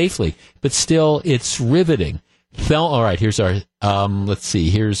back safely, but still, it's riveting. All right, here's our, on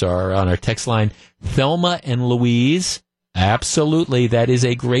our text line, Thelma and Louise. Absolutely, that is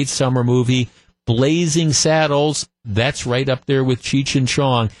a great summer movie. Blazing Saddles, that's right up there with Cheech and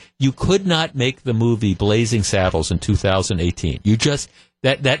Chong. You could not make the movie Blazing Saddles in 2018.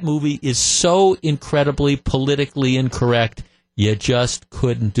 That movie is so incredibly politically incorrect, you just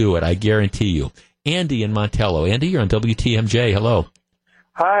couldn't do it, I guarantee you. Andy in Montello. Andy, you're on WTMJ. Hello.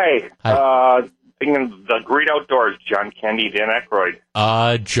 Hi. Thinking of The Great Outdoors, John Candy, Dan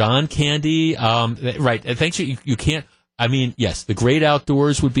Aykroyd. John Candy, right. Thanks. You can't. I mean, yes, The Great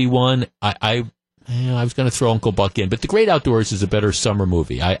Outdoors would be one. I was going to throw Uncle Buck in, but The Great Outdoors is a better summer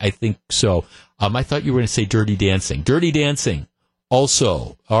movie. I think so. I thought you were going to say Dirty Dancing. Dirty Dancing,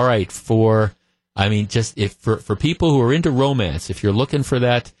 also. All right, for people who are into romance, if you're looking for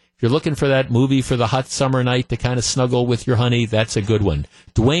that movie for the hot summer night to kind of snuggle with your honey, that's a good one.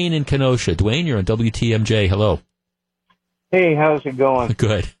 Dwayne in Kenosha. Dwayne, you're on WTMJ. Hello. Hey, how's it going?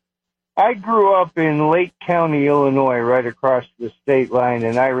 Good. I grew up in Lake County, Illinois, right across the state line,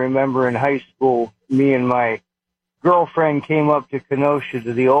 and I remember in high school, me and my girlfriend came up to Kenosha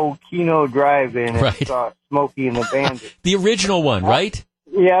to the old Keno Drive-In and saw Smokey and the Bandit. The original one, right?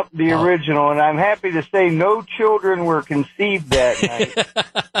 Yep, the original, and I'm happy to say no children were conceived that night.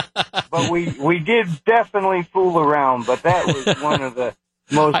 But we did definitely fool around, but that was one of the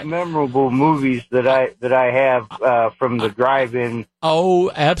most memorable movies that I have from the drive-in. Oh,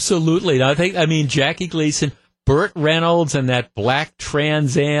 absolutely. I mean, Jackie Gleason, Burt Reynolds, and that black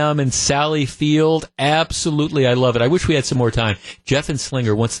Trans Am, and Sally Field. Absolutely, I love it. I wish we had some more time. Jeff and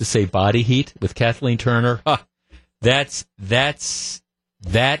Slinger wants to say Body Heat with Kathleen Turner. Huh. That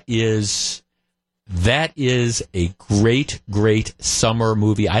is a great summer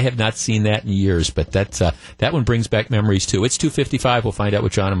movie. I have not seen that in years, but that one brings back memories too. It's 2:55. We'll find out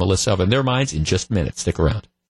what John and Melissa have in their minds in just a minute. Stick around.